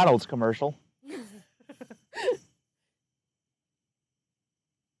McDonald's commercial.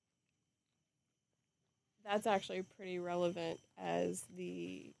 That's actually pretty relevant as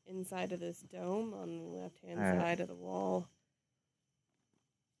the inside of this dome on the left-hand side of the wall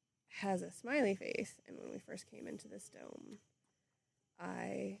has a smiley face. And when we first came into this dome,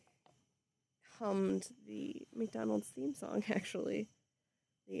 I hummed the McDonald's theme song, actually.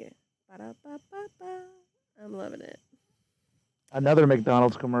 The ba-da-ba-ba-ba. I'm loving it. Another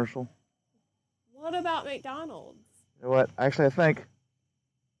McDonald's commercial. What about McDonald's? You know what? Actually, I think.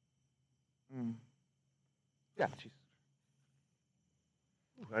 Yeah, jeez.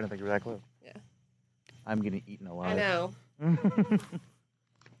 I didn't think you were that close. Yeah. I'm getting eaten alive. I know.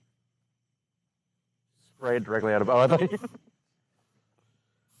 Sprayed directly out of. Oh, I thought.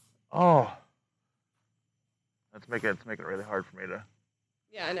 Oh. Let's make it really hard for me to.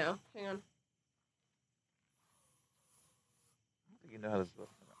 Yeah, I know. Hang on. I don't think you know how this is. All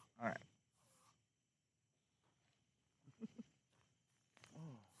right.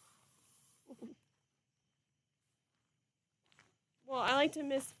 Well, I like to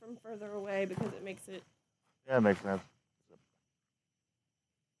miss from further away because it makes it. Yeah, it makes sense.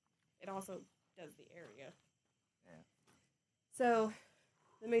 It also does the area. Yeah. So,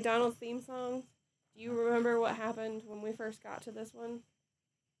 the McDonald's theme song. Do you remember what happened when we first got to this one?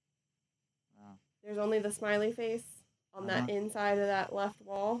 No. There's only the smiley face on that inside of that left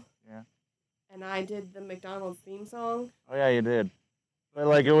wall. Yeah. And I did the McDonald's theme song. Oh yeah, you did. But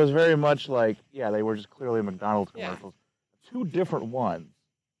like it was very much like they were just clearly McDonald's commercials. Yeah. Two different ones.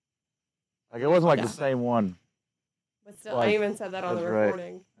 Like, it wasn't like Yeah. the same one. But still, Like, I even said that on the that's right.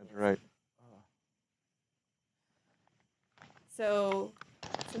 recording. That's right. So,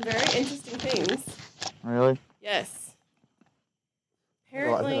 some very interesting things. Really? Yes.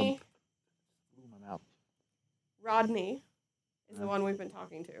 Well, I think Apparently, Blew my mouth. Rodney is the Yeah. one we've been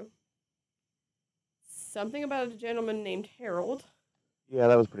talking to. Something about a gentleman named Harold. Yeah,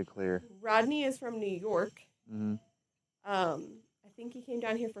 that was pretty clear. Rodney is from New York. Mm-hmm. I think he came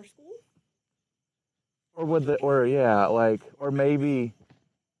down here for school. Or maybe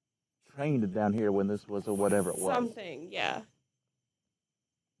trained down here when this was, or whatever it was. Something, yeah.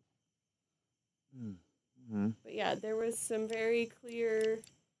 Mm-hmm. But yeah, there was some very clear.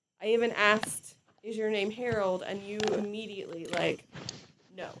 I even asked, "Is your name Harold?" And you immediately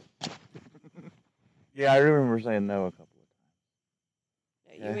no. Yeah, I remember saying no a couple of times.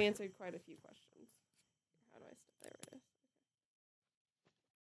 Yeah, you Okay. answered quite a few questions. How do I step there? It is.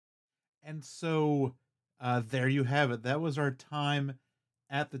 And so there you have it. That was our time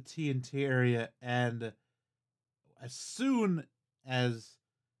at the TNT area. And as soon as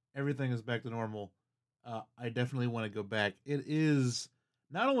everything is back to normal, I definitely want to go back. It is,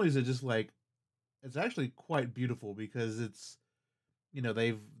 not only is it just it's actually quite beautiful because it's,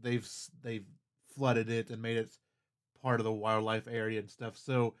 they've flooded it and made it part of the wildlife area and stuff.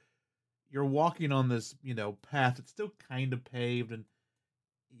 So you're walking on this, path. It's still kind of paved, and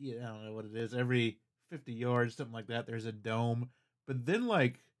I don't know what it is. Every 50 yards, something like that, there's a dome. But then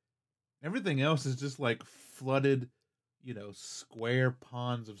everything else is just flooded, square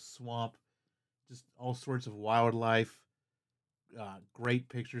ponds of swamp, just all sorts of wildlife. Great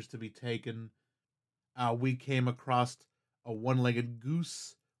pictures to be taken. We came across a one-legged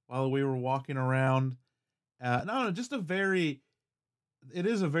goose while we were walking around. No, just it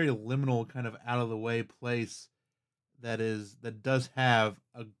is a very liminal kind of out of the way place that does have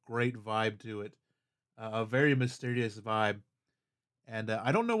a great vibe to it, a very mysterious vibe. And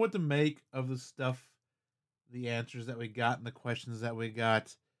I don't know what to make of the stuff, the answers that we got and the questions that we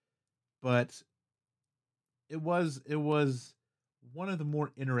got, but it was one of the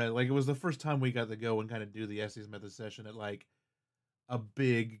more interesting. It was the first time we got to go and kind of do the Estes Method session at a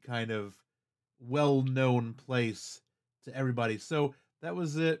big kind of well-known place to everybody. So that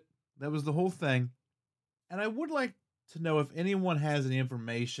was it. That was the whole thing. And I would like to know if anyone has any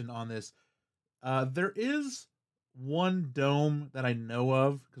information on this. There is one dome that I know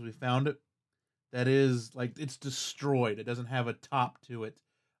of, because we found it, that is it's destroyed. It doesn't have a top to it.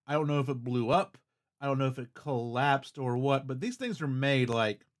 I don't know if it blew up. I don't know if it collapsed or what, but these things are made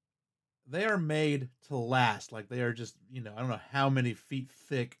they are made to last. They are just, I don't know how many feet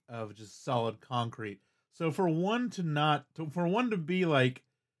thick of just solid concrete. So for one to be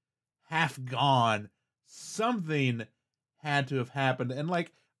half gone, something had to have happened. And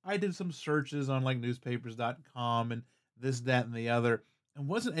I did some searches on newspapers.com and this, that, and the other, and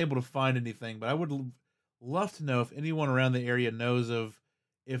wasn't able to find anything. But I would love to know if anyone around the area knows of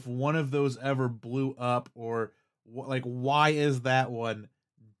if one of those ever blew up, or why is that one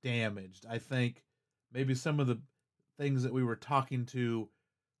damaged. I think maybe some of the things that we were talking to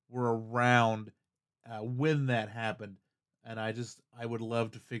were around when that happened, and I would love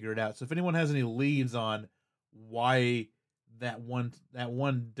to figure it out. So if anyone has any leads on why that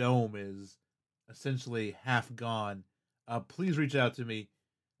one dome is essentially half gone, please reach out to me.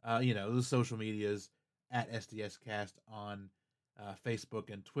 The social medias at STScast on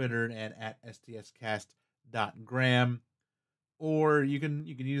Facebook and Twitter, and at stscast.gram. Or you can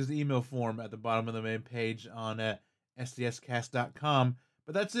use the email form at the bottom of the main page on stscast.com.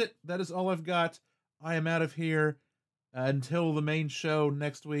 But that's it. That is all I've got. I am out of here until the main show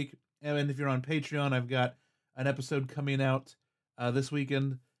next week. And if you're on Patreon, I've got an episode coming out this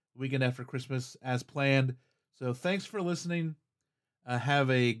weekend after Christmas, as planned. So thanks for listening. Have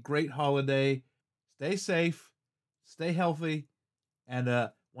a great holiday. Stay safe. Stay healthy.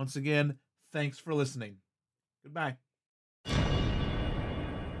 And once again, thanks for listening. Goodbye.